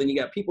performers and then you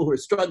got people who are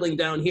struggling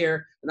down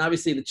here, and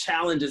obviously the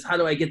challenge is how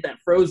do I get that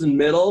frozen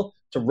middle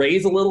to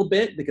raise a little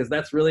bit, because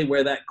that's really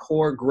where that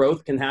core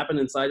growth can happen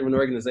inside of an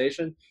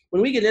organization.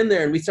 When we get in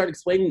there and we start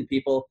explaining to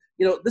people,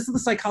 this is the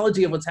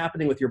psychology of what's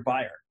happening with your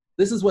buyer.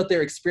 This is what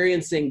they're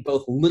experiencing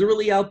both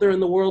literally out there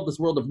in the world, this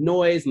world of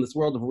noise and this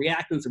world of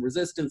reactance and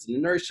resistance and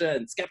inertia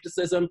and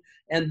skepticism.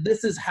 And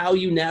this is how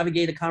you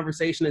navigate a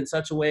conversation in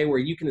such a way where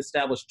you can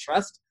establish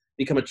trust,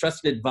 become a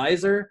trusted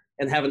advisor,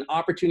 and have an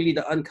opportunity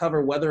to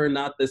uncover whether or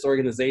not this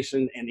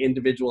organization and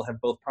individual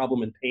have both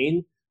problem and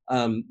pain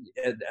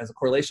as a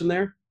correlation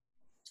there.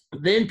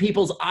 Then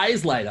people's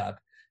eyes light up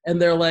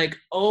and they're like,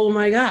 oh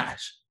my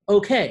gosh,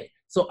 okay,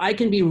 so I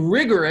can be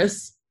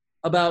rigorous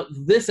about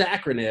this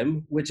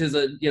acronym, which is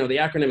the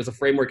acronym is a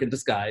framework in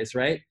disguise,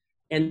 right?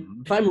 And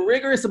if I'm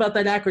rigorous about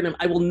that acronym,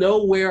 I will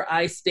know where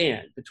I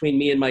stand between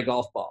me and my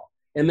golf ball.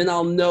 And then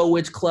I'll know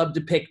which club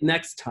to pick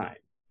next time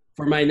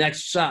for my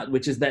next shot,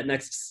 which is that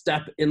next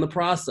step in the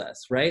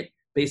process, right?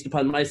 Based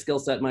upon my skill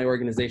set, my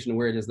organization, and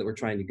where it is that we're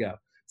trying to go.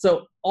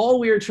 So all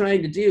we are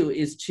trying to do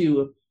is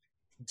to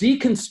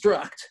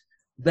deconstruct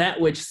that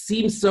which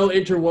seems so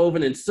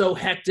interwoven and so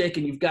hectic,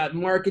 and you've got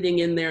marketing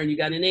in there, and you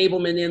got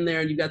enablement in there,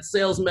 and you've got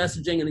sales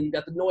messaging, and then you've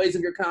got the noise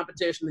of your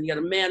competition, and you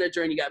got a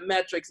manager, and you got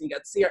metrics, and you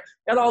got CR,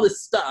 got all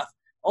this stuff.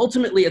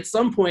 Ultimately, at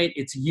some point,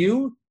 it's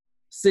you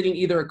sitting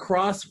either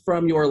across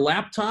from your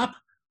laptop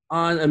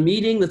on a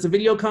meeting that's a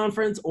video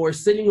conference, or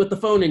sitting with the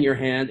phone in your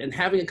hand and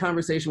having a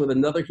conversation with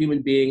another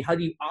human being. How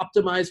do you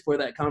optimize for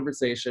that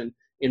conversation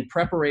in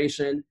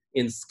preparation,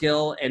 in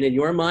skill, and in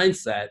your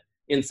mindset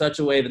in such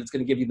a way that it's going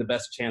to give you the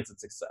best chance at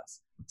success?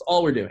 That's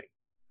all we're doing.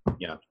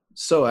 Yeah,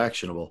 So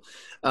actionable.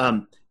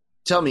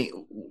 Tell me,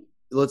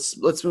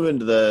 let's move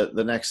into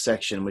the next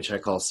section, which I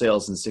call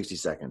sales in 60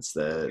 seconds.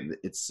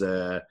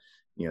 The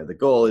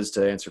goal is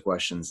to answer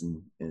questions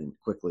and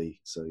quickly,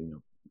 so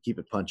keep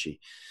it punchy.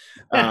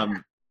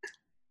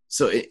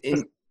 So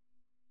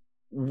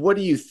what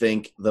do you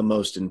think the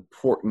most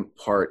important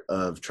part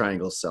of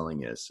triangle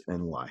selling is,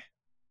 and why?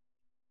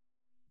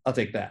 I'll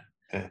take that.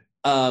 Okay.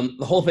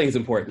 The whole thing's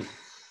important.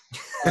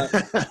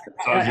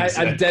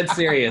 I'm dead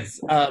serious.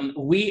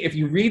 If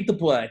you read the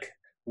book,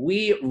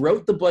 we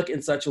wrote the book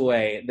in such a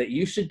way that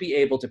you should be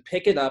able to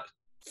pick it up,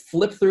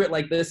 flip through it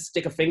like this,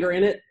 stick a finger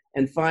in it,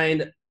 and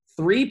find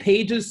 3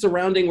 pages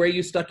surrounding where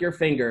you stuck your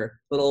finger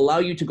that'll allow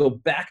you to go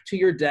back to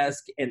your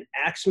desk and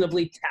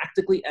actionably,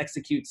 tactically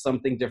execute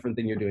something different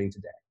than you're doing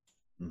today.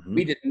 Mm-hmm.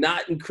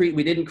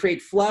 We didn't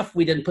create fluff.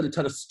 We didn't put a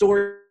ton of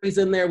stories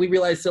in there. We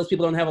realized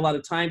salespeople don't have a lot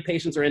of time,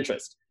 patience, or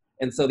interest.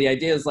 And so the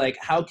idea is like,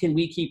 how can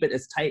we keep it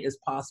as tight as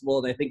possible?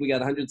 And I think we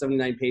got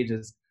 179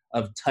 pages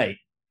of tight.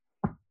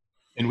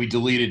 And we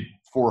deleted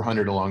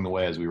 400 along the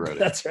way as we wrote it.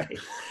 That's right.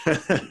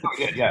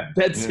 Yeah.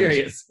 That's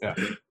serious. Yeah.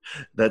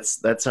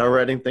 That's how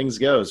writing things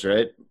goes,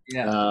 right?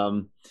 Yeah.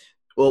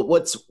 Well,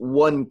 what's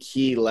one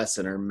key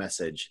lesson or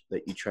message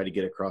that you try to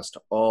get across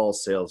to all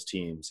sales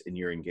teams in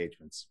your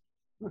engagements?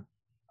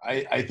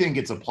 I think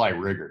it's apply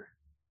rigor.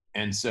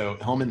 And so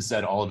Hillman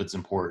said all of it's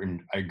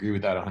important. I agree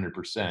with that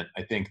 100%.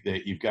 I think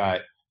that you've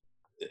got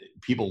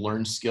people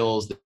learn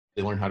skills,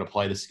 they learn how to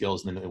apply the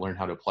skills, and then they learn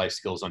how to apply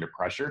skills under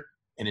pressure.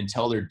 And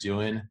until they're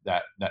doing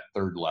that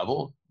third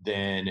level,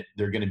 then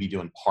they're going to be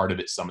doing part of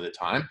it some of the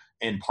time.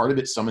 And part of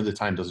it some of the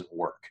time doesn't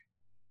work.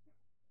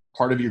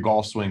 Part of your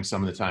golf swing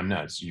some of the time,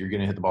 no. So you're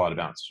going to hit the ball out of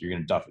bounds. You're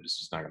going to duff it. It's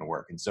just not going to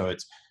work. And so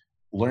it's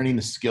learning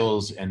the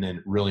skills and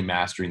then really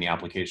mastering the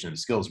application of the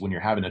skills when you're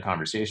having a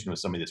conversation with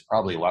somebody that's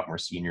probably a lot more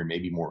senior,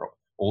 maybe more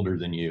older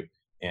than you,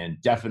 and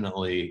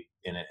definitely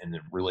in a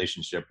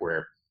relationship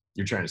where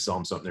you're trying to sell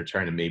them something, they're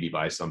trying to maybe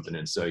buy something.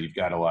 And so you've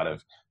got a lot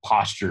of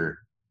posture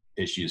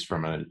issues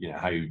from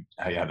how you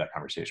have that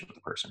conversation with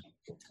the person.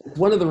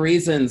 One of the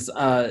reasons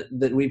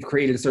that we've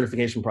created a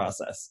certification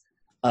process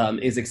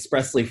is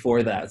expressly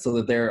for that, so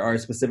that there are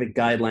specific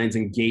guidelines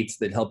and gates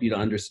that help you to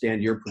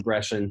understand your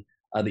progression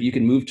that you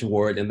can move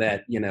toward, and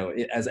that,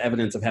 as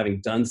evidence of having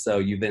done so,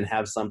 you then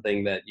have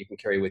something that you can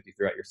carry with you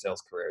throughout your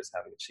sales career as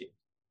having achieved.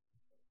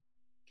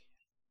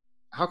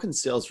 How can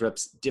sales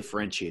reps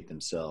differentiate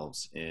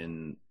themselves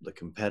in the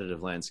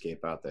competitive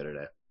landscape out there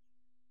today?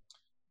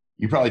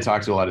 You probably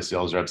talk to a lot of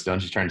sales reps,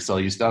 don't you, trying to sell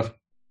you stuff?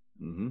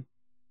 Mm-hmm.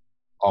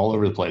 All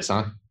over the place,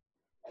 huh?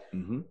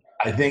 Mm-hmm.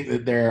 I think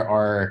that there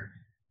are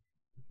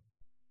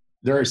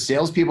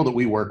salespeople that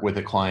we work with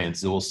at clients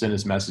that will send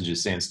us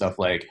messages saying stuff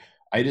like,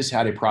 I just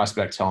had a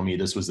prospect tell me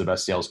this was the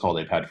best sales call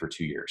they've had for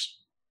 2 years.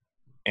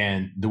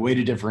 And the way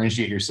to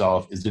differentiate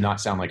yourself is to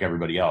not sound like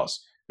everybody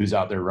else who's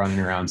out there running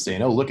around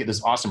saying, oh, look at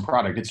this awesome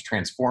product. It's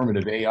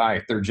transformative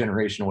AI, 3rd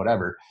generation,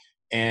 whatever.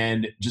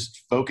 And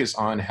just focus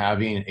on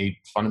having a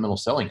fundamental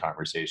selling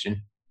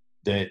conversation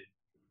that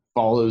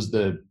follows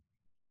the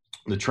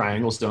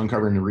triangle, so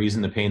uncovering the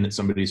reason, the pain that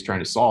somebody's trying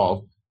to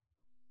solve,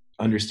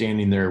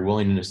 understanding their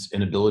willingness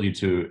and ability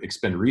to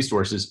expend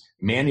resources,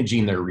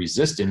 managing their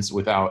resistance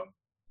without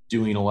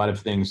doing a lot of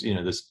things,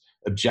 this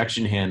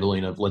objection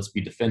handling of let's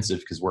be defensive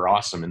because we're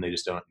awesome and they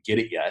just don't get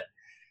it yet.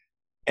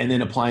 And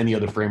then applying the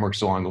other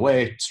frameworks along the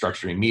way,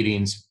 structuring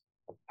meetings,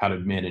 how to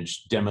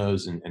manage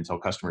demos and tell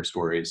customer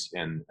stories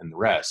and the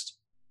rest.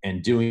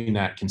 And doing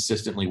that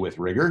consistently with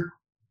rigor,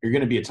 you're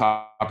going to be a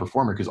top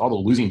performer because all the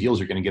losing deals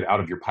are going to get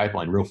out of your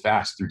pipeline real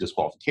fast through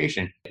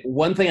disqualification.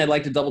 One thing I'd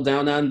like to double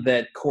down on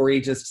that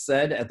Corey just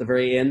said at the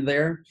very end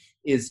there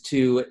is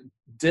to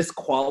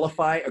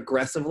disqualify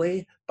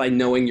aggressively by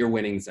knowing your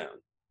winning zone.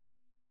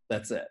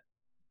 That's it.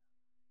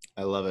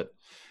 I love it.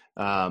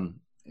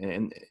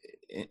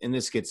 And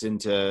this gets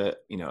into,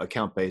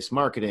 account-based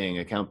marketing,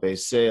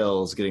 account-based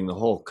sales, getting the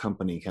whole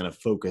company kind of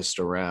focused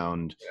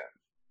around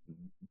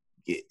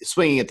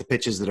swinging at the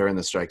pitches that are in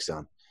the strike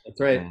zone.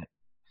 That's right.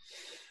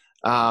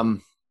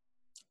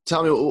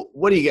 Tell me,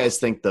 what do you guys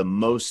think the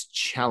most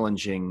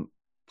challenging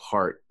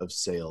part of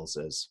sales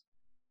is?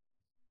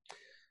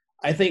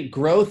 I think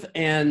growth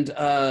and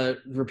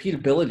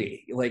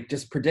repeatability, like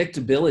just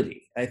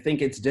predictability. I think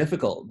it's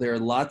difficult. There are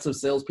lots of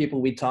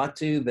salespeople we talk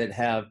to that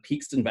have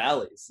peaks and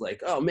valleys.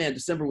 Like, oh man,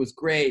 December was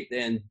great,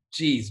 and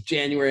geez,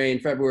 January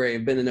and February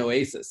have been an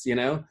oasis.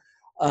 Or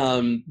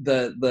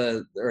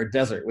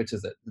desert. Which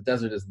is it? The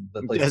desert is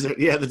the place. Desert,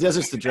 yeah, the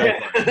desert's the dry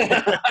part.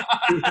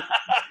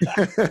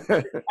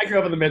 I grew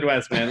up in the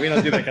Midwest, man. We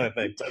don't do that kind of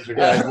thing.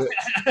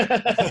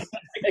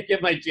 I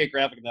get my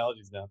geographic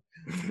analogies now.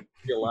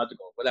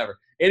 Geological, whatever.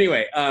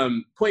 Anyway,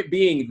 point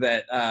being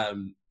that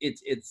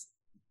it's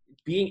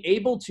being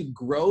able to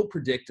grow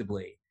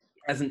predictably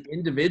as an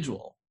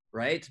individual,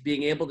 right?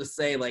 Being able to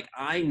say, like,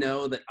 I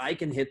know that I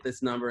can hit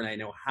this number and I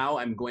know how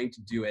I'm going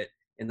to do it,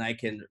 and I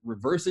can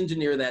reverse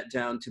engineer that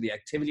down to the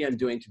activity I'm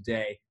doing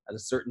today at a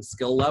certain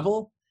skill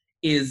level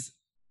is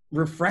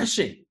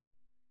refreshing.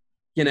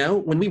 You know,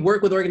 when we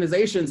work with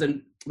organizations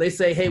and they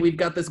say, hey, we've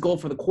got this goal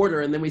for the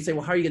quarter, and then we say,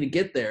 well, how are you going to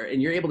get there?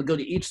 And you're able to go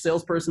to each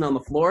salesperson on the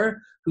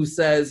floor who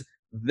says,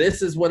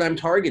 this is what I'm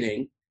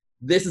targeting.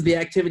 This is the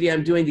activity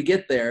I'm doing to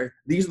get there.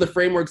 These are the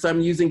frameworks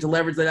I'm using to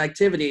leverage that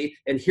activity.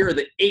 And here are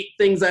the 8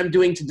 things I'm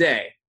doing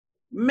today.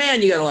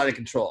 Man, you got a lot of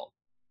control,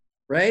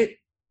 right?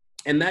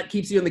 And that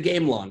keeps you in the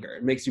game longer.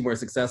 It makes you more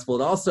successful.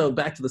 It also,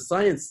 back to the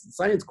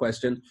science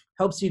question,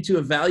 helps you to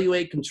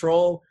evaluate,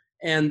 control,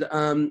 and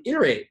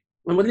iterate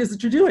on what it is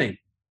that you're doing.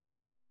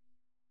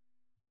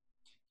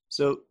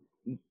 So,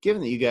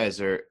 given that you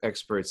guys are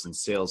experts in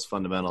sales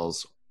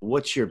fundamentals,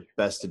 what's your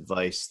best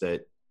advice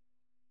that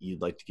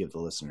you'd like to give the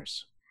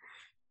listeners?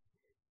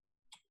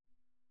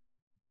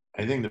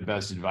 I think the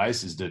best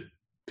advice is to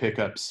pick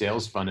up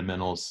sales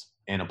fundamentals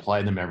and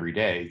apply them every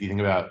day. If you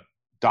think about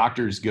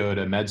doctors go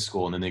to med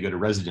school and then they go to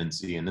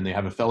residency and then they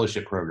have a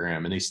fellowship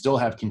program and they still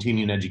have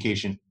continuing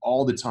education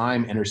all the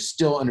time and are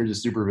still under the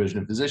supervision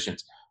of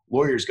physicians.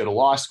 Lawyers go to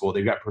law school.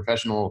 They've got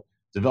professional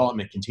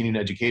development, continuing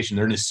education.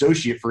 They're an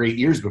associate for 8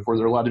 years before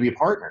they're allowed to be a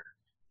partner.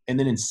 And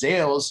then in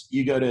sales,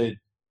 you go to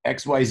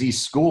XYZ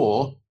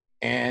school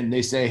and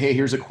they say, hey,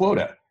 here's a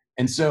quota.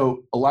 And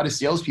so a lot of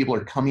salespeople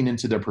are coming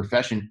into their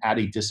profession at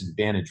a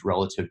disadvantage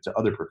relative to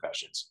other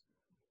professions.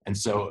 And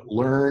so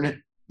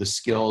learn the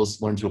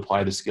skills, learn to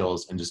apply the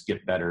skills, and just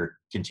get better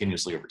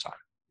continuously over time.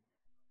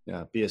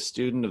 Yeah, be a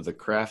student of the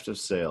craft of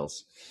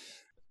sales.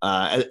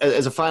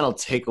 As a final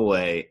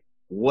takeaway,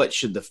 what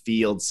should the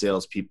field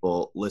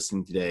salespeople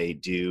listening today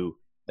do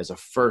as a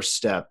first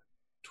step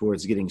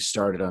towards getting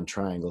started on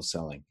triangle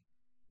selling?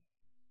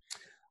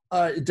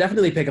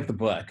 Definitely pick up the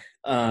book.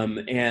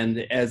 And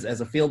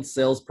as a field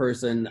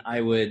salesperson,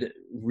 I would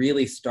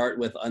really start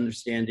with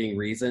understanding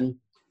reason.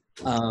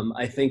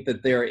 I think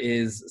that there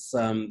is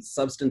some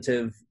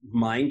substantive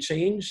mind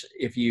change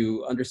if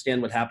you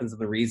understand what happens in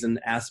the reason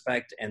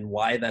aspect and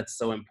why that's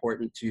so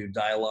important to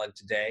dialogue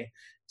today,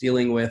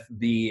 dealing with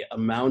the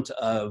amount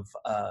of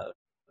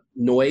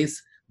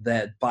noise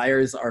that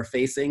buyers are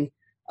facing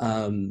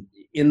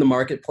in the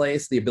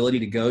marketplace, the ability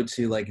to go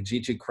to like a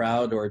G2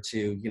 crowd or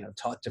to,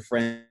 talk to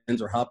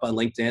friends or hop on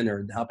LinkedIn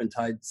or hop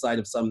inside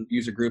of some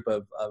user group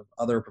of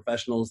other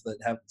professionals that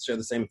share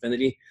the same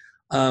affinity.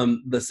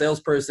 The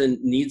salesperson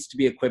needs to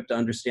be equipped to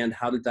understand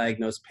how to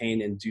diagnose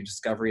pain and do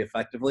discovery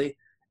effectively.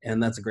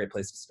 And that's a great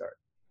place to start.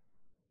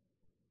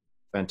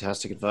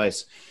 Fantastic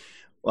advice.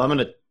 Well, I'm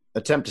going to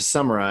attempt to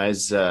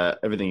summarize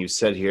everything you've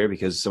said here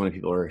because so many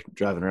people are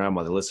driving around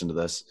while they listen to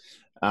this.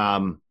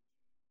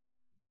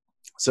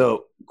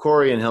 So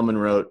Corey and Hillman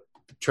wrote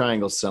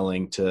Triangle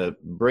Selling to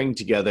bring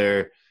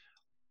together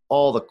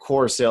all the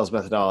core sales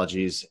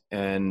methodologies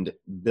and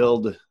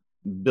build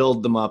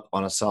them up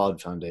on a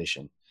solid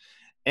foundation.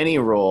 Any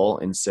role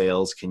in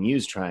sales can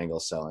use triangle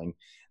selling.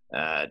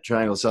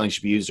 Triangle selling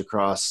should be used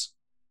across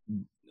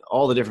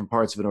all the different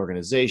parts of an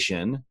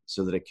organization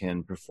so that it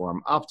can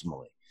perform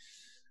optimally.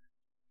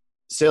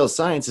 Sales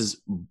science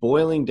is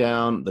boiling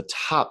down the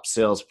top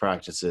sales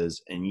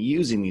practices and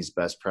using these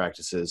best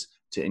practices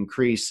to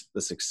increase the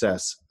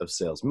success of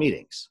sales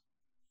meetings.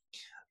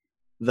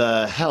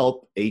 The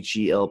HELP,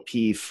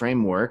 H-E-L-P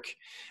framework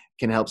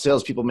can help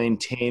salespeople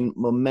maintain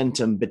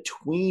momentum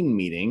between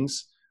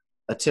meetings.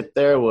 A tip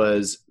there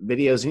was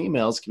videos and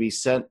emails can be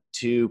sent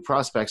to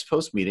prospects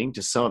post-meeting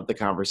to sum up the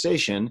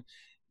conversation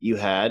you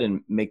had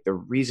and make the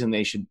reason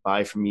they should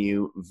buy from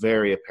you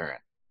very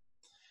apparent.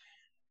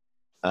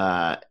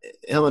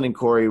 Hillman and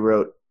Corey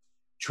wrote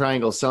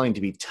Triangle Selling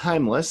to be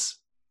timeless,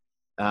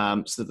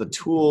 so that the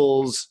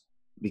tools,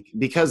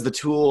 because the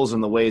tools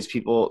and the way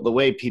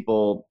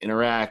people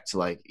interact,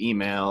 like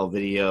email,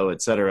 video,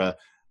 etc.,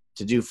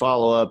 to do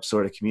follow-ups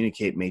or to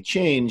communicate may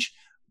change,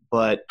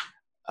 but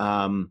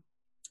the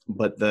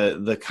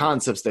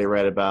concepts they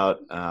write about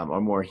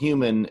are more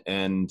human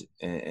and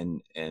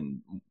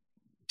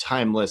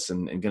timeless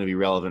and going to be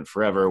relevant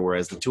forever,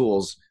 whereas the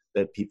tools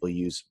that people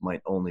use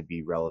might only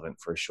be relevant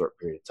for a short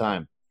period of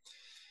time.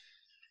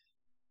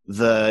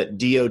 The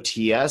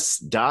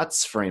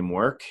DOTS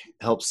framework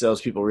helps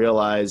salespeople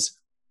realize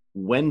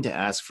when to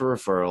ask for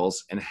referrals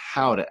and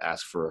how to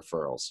ask for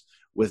referrals.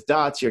 With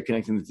DOTS, you're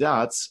connecting the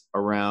dots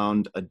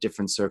around a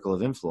different circle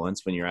of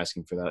influence when you're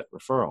asking for that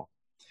referral.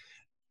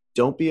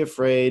 Don't be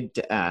afraid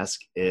to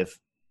ask if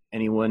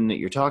anyone that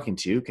you're talking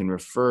to can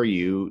refer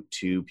you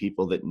to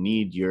people that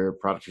need your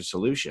product or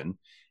solution.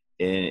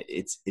 And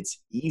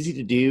it's easy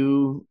to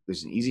do.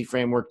 There's an easy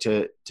framework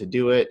to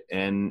do it,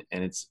 and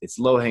it's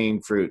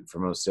low-hanging fruit for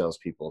most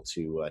salespeople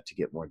to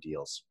get more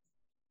deals.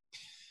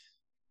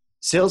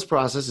 Sales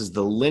process is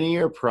the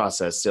linear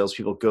process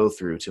salespeople go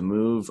through to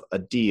move a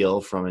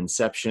deal from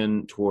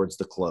inception towards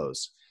the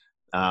close.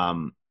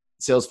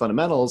 Sales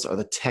fundamentals are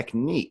the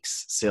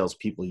techniques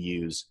salespeople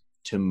use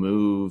to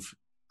move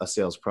a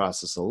sales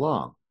process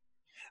along.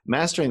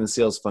 Mastering the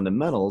sales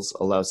fundamentals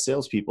allows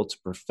salespeople to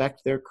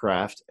perfect their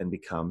craft and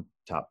become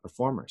top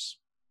performers.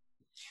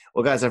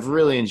 Well, guys, I've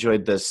really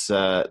enjoyed this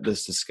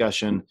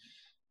discussion.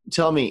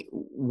 Tell me,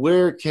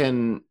 where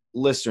can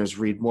listeners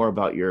read more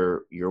about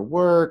your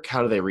work?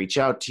 How do they reach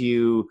out to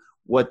you?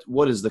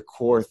 what is the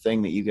core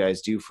thing that you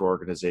guys do for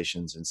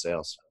organizations in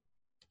sales?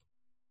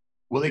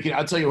 Well,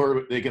 I'll tell you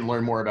where they can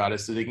learn more about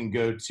us. So they can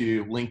go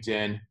to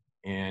LinkedIn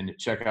and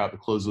check out the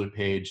Closed Loop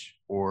page,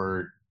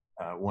 or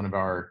one of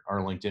our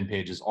LinkedIn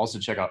pages. Also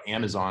check out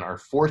Amazon. Our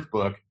fourth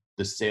book,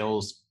 The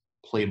Sales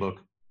Playbook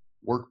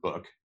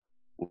Workbook,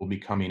 will be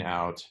coming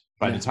out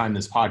by the time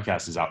this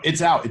podcast is out.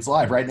 It's out. It's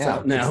live right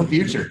now. It's the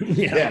future.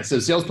 Yeah. So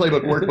Sales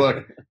Playbook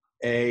Workbook,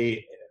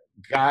 a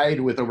guide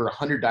with over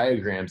 100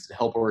 diagrams to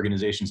help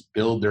organizations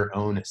build their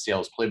own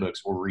sales playbooks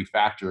or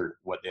refactor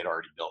what they'd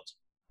already built.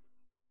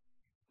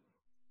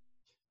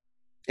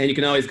 And you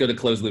can always go to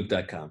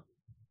closeloop.com.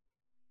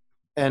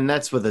 And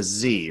that's with a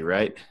Z,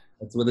 right?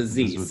 That's with a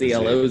Z. That's with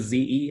a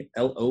Z.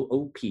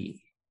 CLOZELOOP.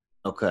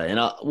 Okay, and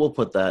we'll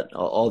put that,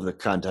 all the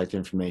contact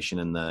information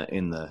in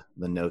the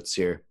notes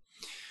here.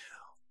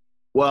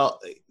 Well,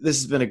 this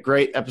has been a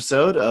great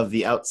episode of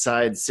the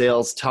Outside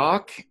Sales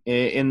Talk.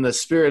 In the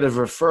spirit of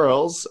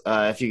referrals,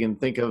 if you can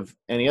think of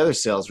any other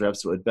sales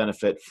reps that would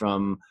benefit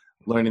from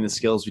learning the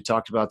skills we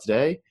talked about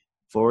today,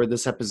 forward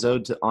this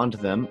episode onto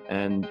them,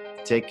 and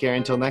take care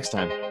until next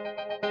time.